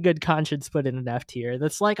can't in good conscience put it in F tier.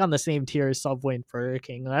 That's like on the same tier as Subway and Burger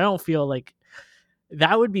King. And I don't feel like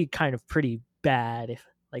that would be kind of pretty bad if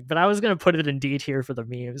like but I was gonna put it in D tier for the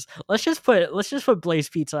memes. Let's just put Blaze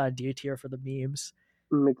Pizza on D tier for the memes.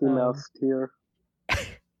 Mickey Um Mouse tier.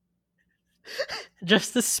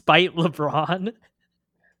 just to spite LeBron.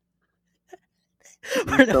 I'm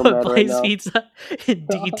We're gonna so put mad right Blaze now. Pizza in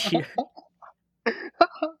D tier.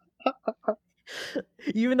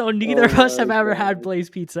 Even though neither of Oh us have my ever had god. Blaze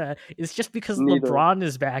Pizza, it's just because Neither. LeBron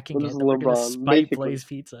is backing We're just it that we're gonna LeBron, spite basically. Blaze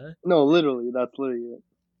Pizza. No, literally, that's literally it.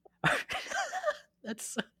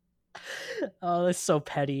 That's oh, that's so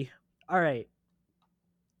petty. All right.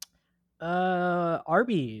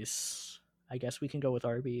 Arby's. I guess we can go with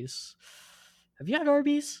Arby's. Have you had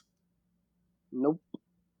Arby's? Nope.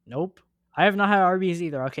 Nope. I have not had Arby's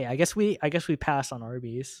either. Okay, I guess we pass on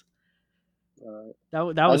Arby's. Alright.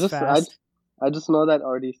 That I was just I fast. just I just know that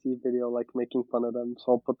RDC video like making fun of them,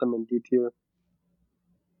 so I'll put them in D tier.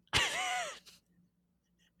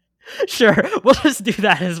 Sure, we'll just do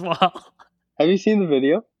that as well. Have you seen the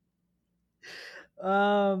video?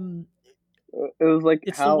 Um, It was like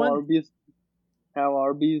it's the one. how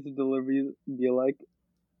Arby's deliveries be like.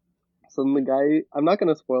 So the guy, I'm not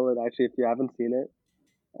gonna spoil it actually if you haven't seen it.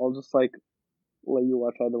 I'll just like let you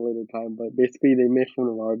watch at a later time. But basically, they made fun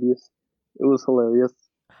of Arby's. It was hilarious.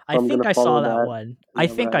 I So I'm think gonna I saw follow that that. one. I Yeah,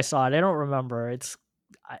 think I that. saw it. I don't remember.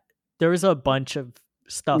 I, there was a bunch of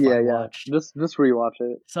stuff I Yeah, yeah. watched. Just rewatch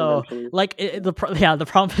it So eventually. like Yeah, the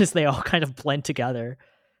problem is they all kind of blend together,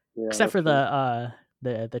 yeah, except that's for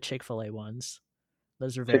true. the Chick-fil-A ones.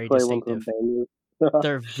 Those are very Chick-fil-A ones are distinctive. bangers.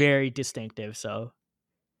 They're very distinctive. So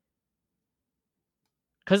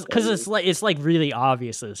because Bangers. it's like really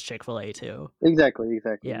obvious that it's Chick-fil-A too. Exactly,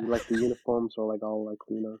 exactly. Yeah. Like the uniforms are like all like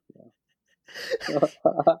Yeah.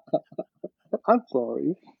 I'm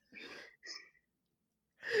sorry.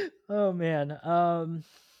 Oh man.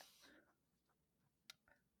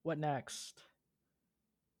 What next?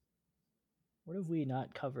 What have we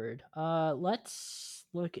not covered? Let's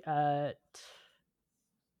look at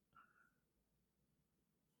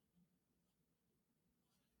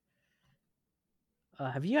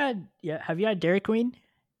have you had Dairy Queen?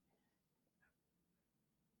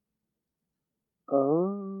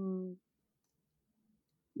 Oh,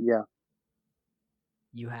 yeah,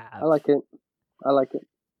 You I have. like it. I like it.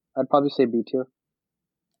 I'd probably say B tier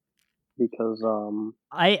because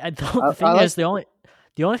The I thing like is the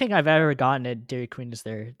only thing I've ever gotten at Dairy Queen is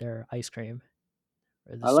their ice cream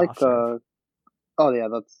or the I like soft serve. oh yeah,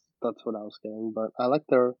 that's what I was getting, but I like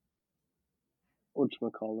their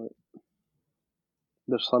whatchamacallit,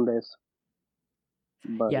 their Sundays.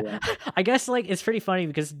 But Yeah, yeah, I guess like it's pretty funny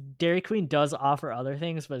because Dairy Queen does offer other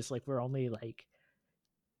things, but it's like we're only like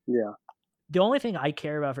yeah, the only thing I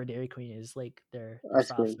care about for Dairy Queen is like their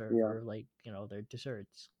ice soft cream. serve Yeah, or like their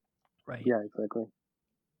desserts, right? yeah, exactly.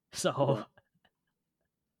 So Yeah,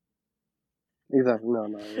 exactly. No,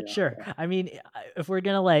 no, sure. yeah, I mean, if we're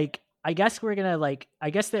gonna like, I guess we're gonna like, I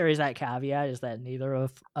guess there is that caveat is that neither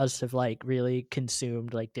of us have like really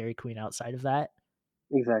consumed like Dairy Queen outside of that,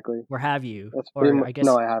 yeah, exactly. or have you? That's pretty Or much I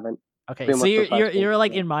no, guess I haven't. okay, Pretty so much just ice cream. you're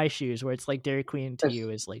like Yeah, in my shoes where it's like Dairy Queen to it's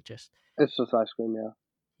you is like just it's just ice cream. Yeah,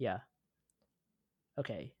 yeah.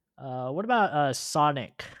 Okay. What about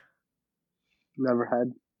Sonic? never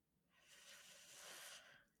had.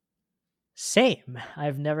 Same.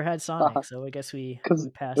 I've never had Sonic, so I guess Because we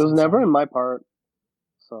it pass was on never in Sonic. my part.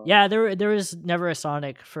 So Yeah, there was never a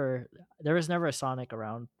Sonic for there was never a Sonic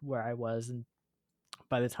around where I was, and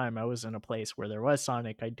by the time I was in a place where there was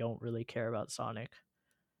Sonic, I don't really care about Sonic.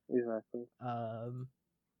 exactly. Um,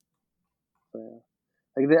 So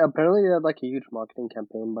yeah, like they apparently they had like a huge marketing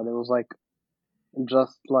campaign, but it was like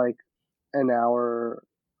just like an hour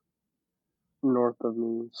north of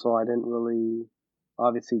me, so I didn't really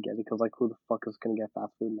obviously get it because like who the fuck is gonna get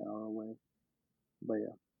fast food an hour away? But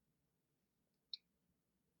yeah,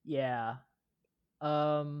 yeah.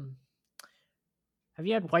 Um, have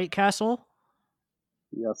you had White Castle?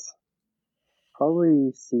 yes,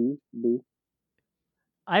 probably C B.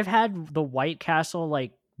 I've had the White Castle,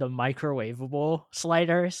 like the microwavable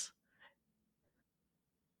sliders.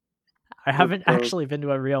 I What's haven't those? actually been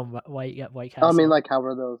to a real White I mean, Castle. like how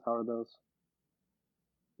are those? How are those?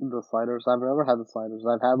 The sliders? I've never had the sliders.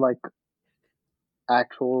 I've had like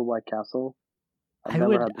actual White Castle. I've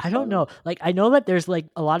never had the I don't sliders. know. Like I know that there's like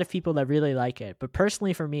a lot of people that really like it, but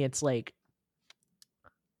personally for me it's like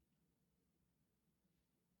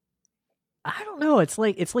I don't know. It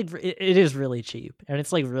is really cheap and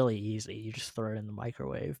it's like really easy. You just throw it in the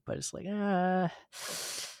microwave, but it's like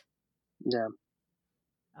Yeah,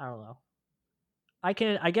 I don't know. I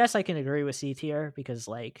guess I can agree with C tier because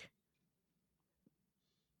like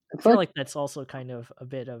I it's feel like like that's also kind of a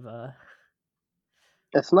bit of a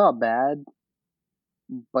it's not bad,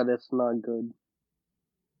 but it's not good.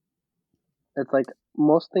 It's like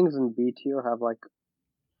most things in B tier have like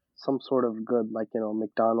some sort of good, like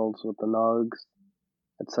McDonald's with the nugs,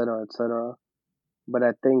 etc., etc. But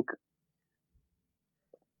I think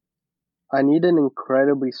I need an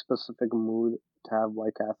incredibly specific mood to have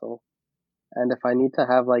White Castle, and if I need to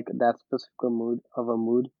have like that specific mood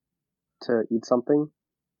to eat something,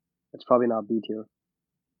 it's probably not B tier.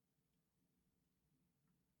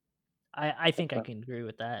 I If think I that, can agree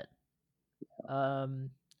with that.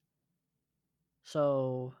 Um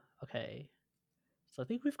so okay. So I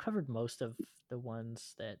think we've covered most of the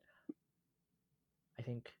ones that I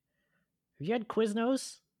think have you had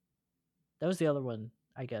Quiznos? That was the other one,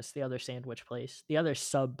 I guess. The other sandwich place. The other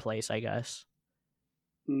sub place, I guess.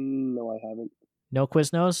 no, I haven't. No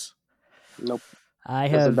Quiznos? Nope. I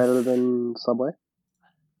Is it have better than Subway?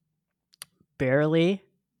 barely.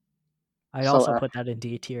 I'd So also F. put that in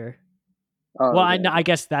D tier. Oh, Well, okay, I okay,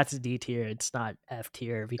 guess that's D tier. It's not F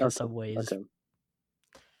tier because okay, Subway is okay.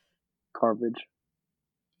 Garbage.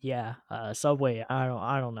 yeah. Subway.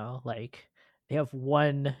 I don't know. Like they have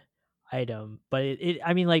one item, but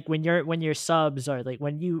I mean like when your subs are like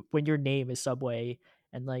when your name is Subway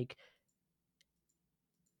and like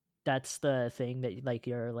that's the thing that like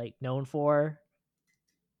you're like known for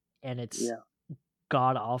and it's Yeah,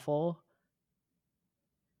 god awful.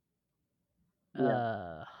 yeah,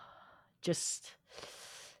 Uh, just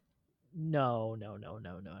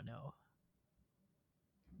no.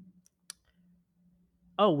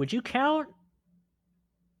 Oh,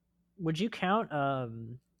 Would you count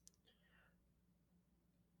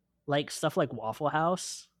like stuff like Waffle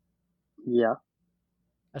House yeah.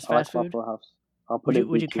 as I fast like food? Waffle House. I'll put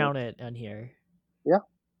it Would B you tier. count it on here? Yeah,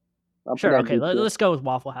 I'll put Sure. it at Okay. B tier. Let's go with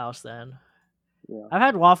Waffle House then. Yeah. I've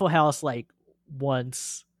had Waffle House like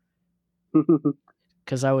once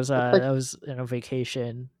because It's like I was in a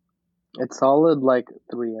vacation. it's solid like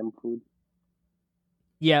 3M food.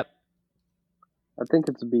 Yep. I think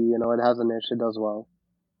it's B. It has a niche. It does well.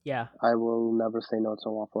 Yeah, I will never say no to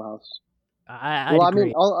Waffle House. I'd Well, I mean,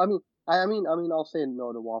 agree. I'll say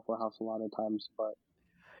no to Waffle House a lot of times, but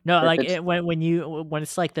No, if like it's when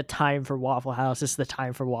it's like the time for Waffle House, it's the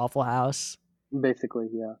time for Waffle House. basically,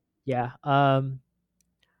 yeah, Yeah.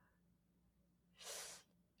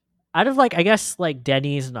 Out of like I guess like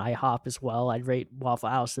Denny's and IHOP as well, I'd rate Waffle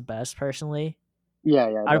House the best personally. yeah,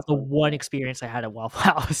 yeah, Out of the definitely, one yeah, experience I had at Waffle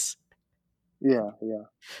House. yeah, yeah,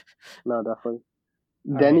 no, definitely.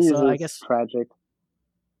 All right, Denny's so I is guess tragic.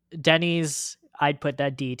 Denny's, I'd put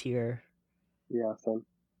that D tier. Yeah, same.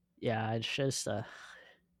 Yeah, it's just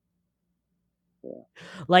Yeah,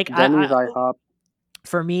 like Denny's, IHOP.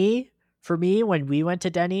 for me, when we went to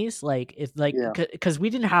Denny's, like it's like Yeah, because we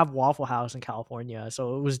didn't have Waffle House in California,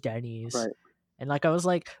 so it was Denny's. right. And like I was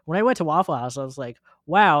like, when I went to Waffle House, I was like,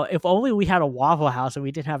 wow, if only we had a Waffle House and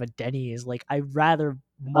we didn't have a Denny's. Like I'd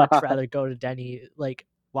much rather go to Denny like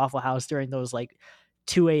Waffle House during those like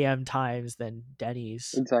 2 a.m. times than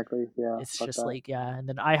Denny's. Exactly. Yeah, It's fuck just that. like yeah, and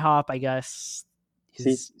then IHOP, I guess,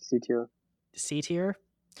 is C tier. C tier.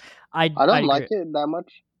 I I'd don't like agree. it that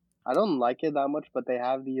much. I don't like it that much, but they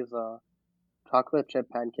have these chocolate chip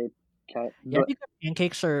pancake. Yeah, I think the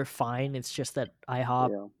pancakes are fine. It's just that IHOP,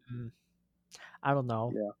 Yeah, mm, I don't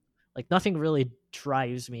know. yeah, Like nothing really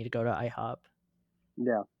drives me to go to IHOP.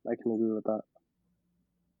 yeah. I can agree with that.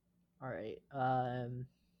 All right.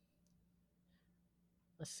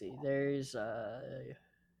 Let's see. There's I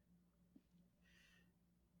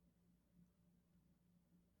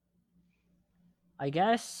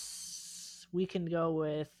guess we can go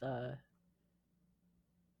with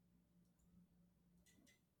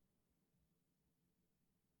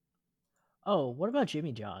oh, what about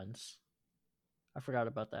Jimmy John's? I forgot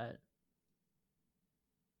about that.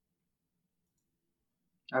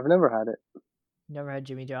 I've never had it. Never had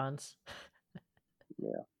Jimmy John's.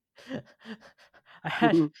 Yeah. I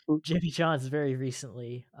had Jimmy John's very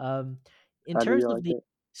recently. In How do terms you of like the it?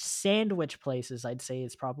 sandwich places, I'd say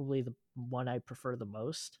it's probably the one I prefer the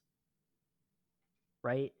most,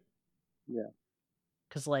 right? Yeah.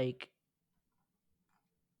 Cuz like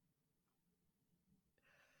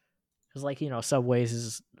Subways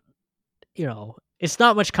is, it's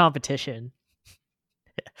not much competition.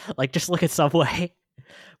 Like just look at Subway.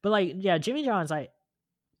 But like yeah, Jimmy John's I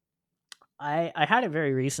had it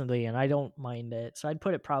very recently and I don't mind it. So I'd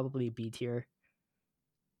put it probably B tier.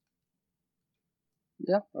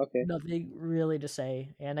 Yeah. Okay. Nothing really to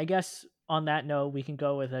say. And I guess on that note, we can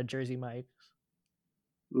go with a Jersey Mike's.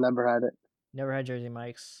 Never had it. Never had Jersey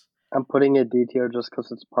Mike's. I'm putting it D tier just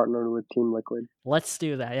because it's partnered with Team Liquid. Let's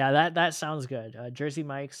do that. Yeah, that sounds good. Jersey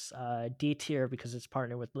Mike's D tier because it's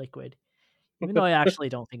partnered with Liquid. Even though I actually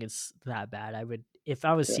don't think it's that bad. I would, if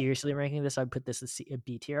I was Yeah. seriously ranking this, I'd put this a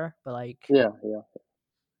B tier. But like Yeah. Yeah.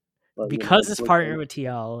 But because it's it's partnered Liquid. with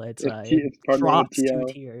TL, it It's partnered with drops two TL.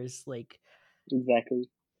 tiers. Like Exactly.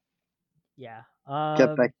 yeah.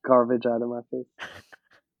 Get that garbage out of my face.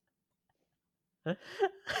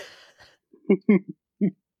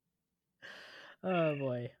 Oh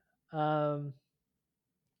boy. Um,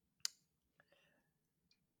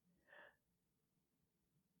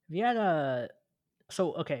 have you had a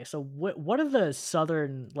so okay? So what are the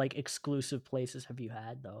southern like exclusive places have you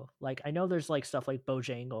had though? Like I know there's like stuff like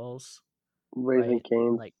Bojangles, Raising right? And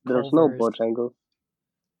Cane's. like There's no Culver's. Bojangles.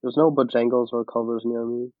 There's no Bojangles or Culvers near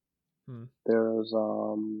me. Hmm. There's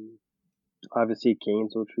obviously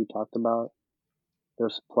Cane's, which we talked about.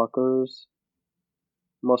 There's Pluckers.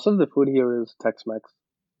 Most of the food here is Tex-Mex,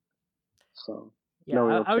 so Yeah, no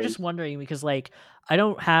real I was just chains. wondering because like I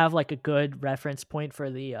don't have like a good reference point for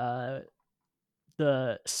the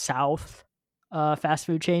South fast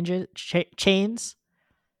food chains.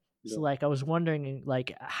 So Yeah, like I was wondering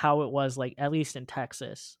like how it was like at least in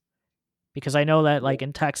Texas because I know that yeah, like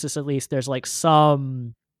in Texas at least there's like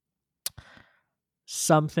something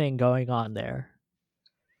going on there.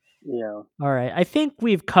 yeah. All right, I think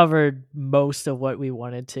we've covered most of what we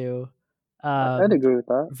wanted to. I'd Um, agree with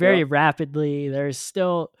that. Yeah, Very rapidly. There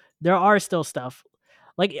are still stuff.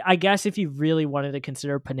 Like I guess if you really wanted to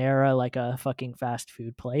consider Panera like a fucking fast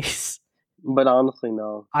food place, but honestly,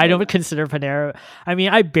 no. I Like, don't consider Panera. I mean,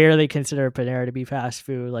 I barely consider Panera to be fast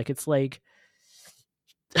food. Like it's like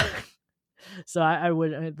so I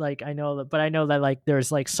would like I know that, but I know that like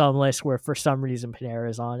there's like some list where for some reason Panera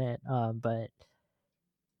is on it. But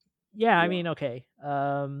yeah, I yeah, mean, okay.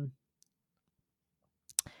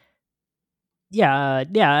 Yeah,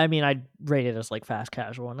 yeah. I mean, I'd rate it as like fast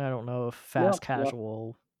casual, and I don't know if yeah, fast yeah.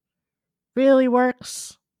 casual really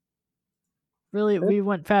works. Really, It, we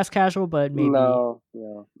went fast casual, but no,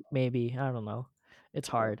 yeah, maybe I don't know. It's yeah.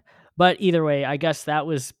 hard, but either way, I guess that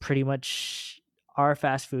was pretty much our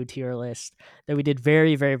fast food tier list that we did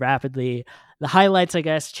very, very rapidly. The highlights, I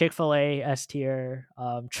guess: Chick-fil-A S tier,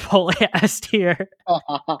 Chipotle S tier,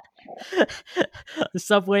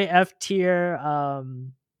 Subway F tier.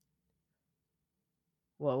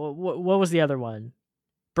 What was the other one?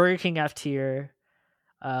 Burger King F tier,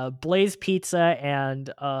 Blaze Pizza,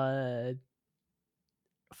 and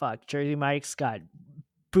Jersey Mike's got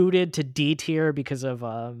booted to D tier because of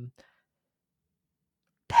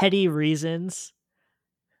petty reasons,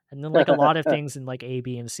 and then like a lot of things in like A,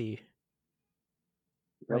 B, and C,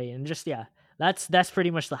 Yep. right? And just yeah, that's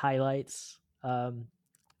pretty much the highlights.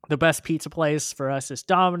 The best pizza place for us is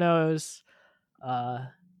Domino's.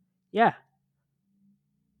 Yeah.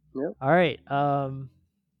 Yep. All right.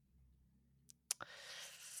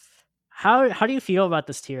 How do you feel about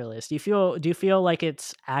this tier list? Do you feel like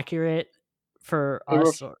it's accurate for It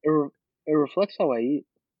us? Or it reflects how I eat.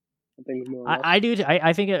 I think more or less. I do.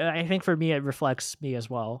 I think for me it reflects me as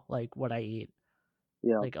well, like what I eat.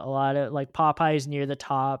 Yeah. Like a lot of like Popeyes near the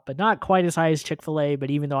top, but not quite as high as Chick-fil-A. But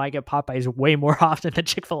even though I get Popeyes way more often than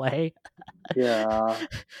Chick-fil-A, Yeah.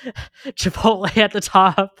 Chipotle at the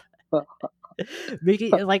top. Mickey,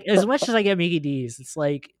 like as much as I get Mickey D's, it's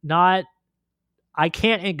like not. I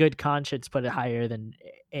can't in good conscience put it higher than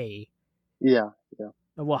A. Yeah. Yeah.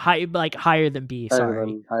 Well, higher than B.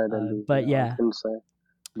 Sorry, Higher than B. but Yeah, I was yeah. gonna say.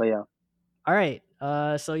 But yeah. All right.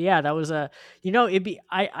 So yeah, that was a. You know, it'd be.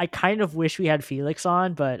 I kind of wish we had Felix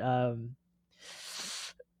on, but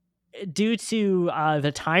due to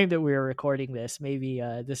the time that we were recording this, maybe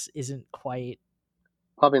this isn't quite.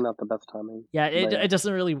 Probably not the best timing. Yeah, But yeah. it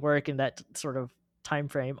doesn't really work in that sort of time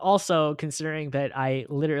frame. Also, considering that I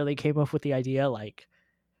literally came up with the idea like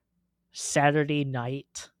Saturday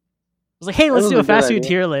night. I was like, hey, It let's was do a a good fast food idea.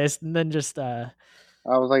 tier list, and then just I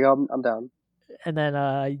was like, I'm down. and then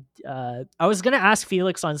I was gonna ask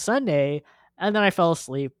Felix on Sunday, and then I fell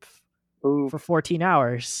asleep Ooh, for 14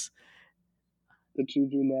 hours. the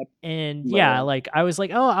Juju nap. And But yeah, yeah. like I was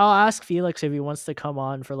like, oh, I'll ask Felix if he wants to come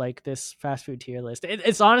on for like this fast food tier list.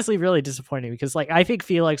 It's honestly really disappointing because like I think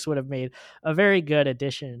Felix would have made a very good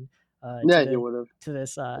addition Yeah, he would have. to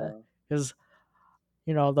this Yeah, because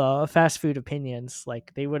you know the fast food opinions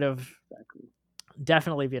like they would have exactly.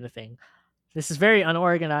 definitely been a thing. This is very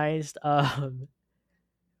unorganized. It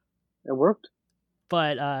worked.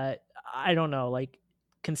 But I don't know, like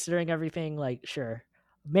considering everything, like sure,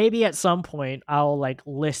 maybe at some point I'll like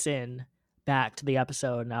listen back to the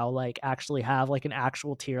episode and I'll like actually have like an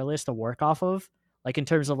actual tier list to work off of, like in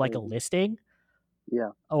terms of like a Mhm. listing, Yeah.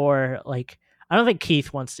 or like I don't think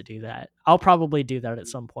Keith wants to do that. I'll probably do that at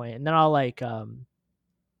some point, and then I'll like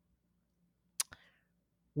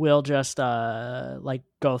we'll just like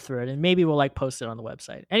go through it and maybe we'll like post it on the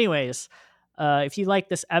website. Anyways, if you like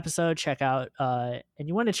this episode, check out and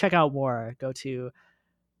you want to check out more, go to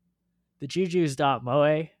the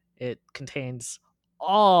Juju's.moe. It contains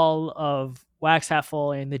all of Wax Half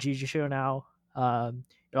Full and the Juju Show now.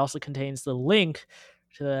 It also contains the link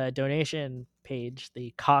to the donation page,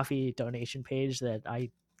 the coffee donation page that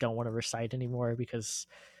I don't want to recite anymore because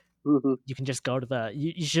Hmm. you can just go to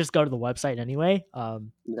you should just go to the website anyway.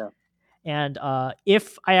 Yeah. And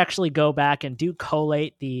if I actually go back and do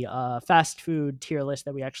collate the fast food tier list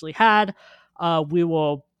that we actually had, we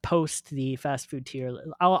will post the fast food tier.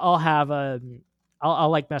 I'll have I'll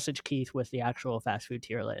like message Keith with the actual fast food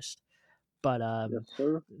tier list, but Yes,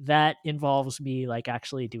 sir. that involves me like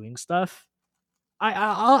actually doing stuff.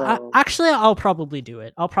 So Actually I'll probably do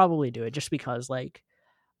it. I'll probably do it just because like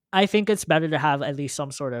I think it's better to have at least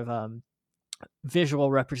some sort of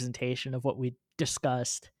visual representation of what we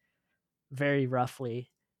discussed very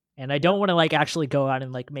roughly. And I don't want to like actually go out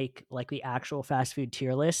and like make like the actual fast food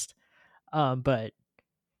tier list. But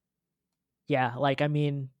yeah, like I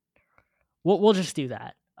mean, we'll just do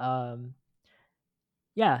that.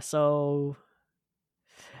 Yeah, so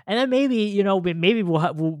and then maybe you know maybe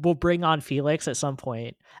we'll bring on Felix at some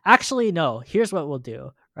point. Actually, no. Here's what we'll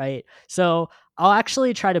do. Right. So I'll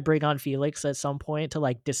actually try to bring on Felix at some point to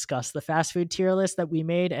like discuss the fast food tier list that we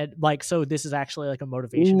made, and like so this is actually like a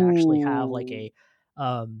motivation to actually have like ooh,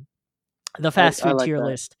 a the fast I food like tier that.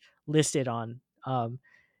 list listed on.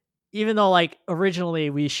 Even though like originally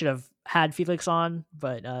we should have had Felix on,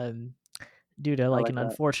 but due to I like like an that.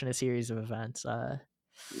 unfortunate series of events, Yeah.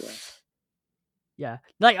 yeah,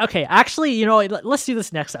 like okay, actually, you know, let's do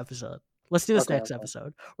this next episode. Let's do this Okay. next Okay.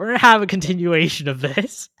 episode. We're gonna have a Yeah. continuation of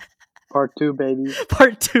this. Part two, baby.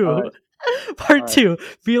 Part All two. right. All Part right. two.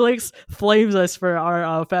 Felix flames us for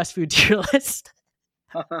our fast food tier list.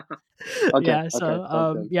 Okay. Yeah, Okay. so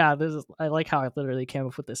Sounds good. yeah, this is I like how I literally came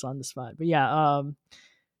up with this on the spot. But yeah, all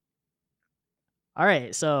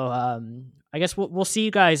right, so I guess we'll see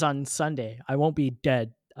you guys on Sunday. I won't be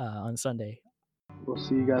dead on Sunday. We'll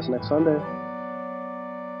see you guys next Sunday.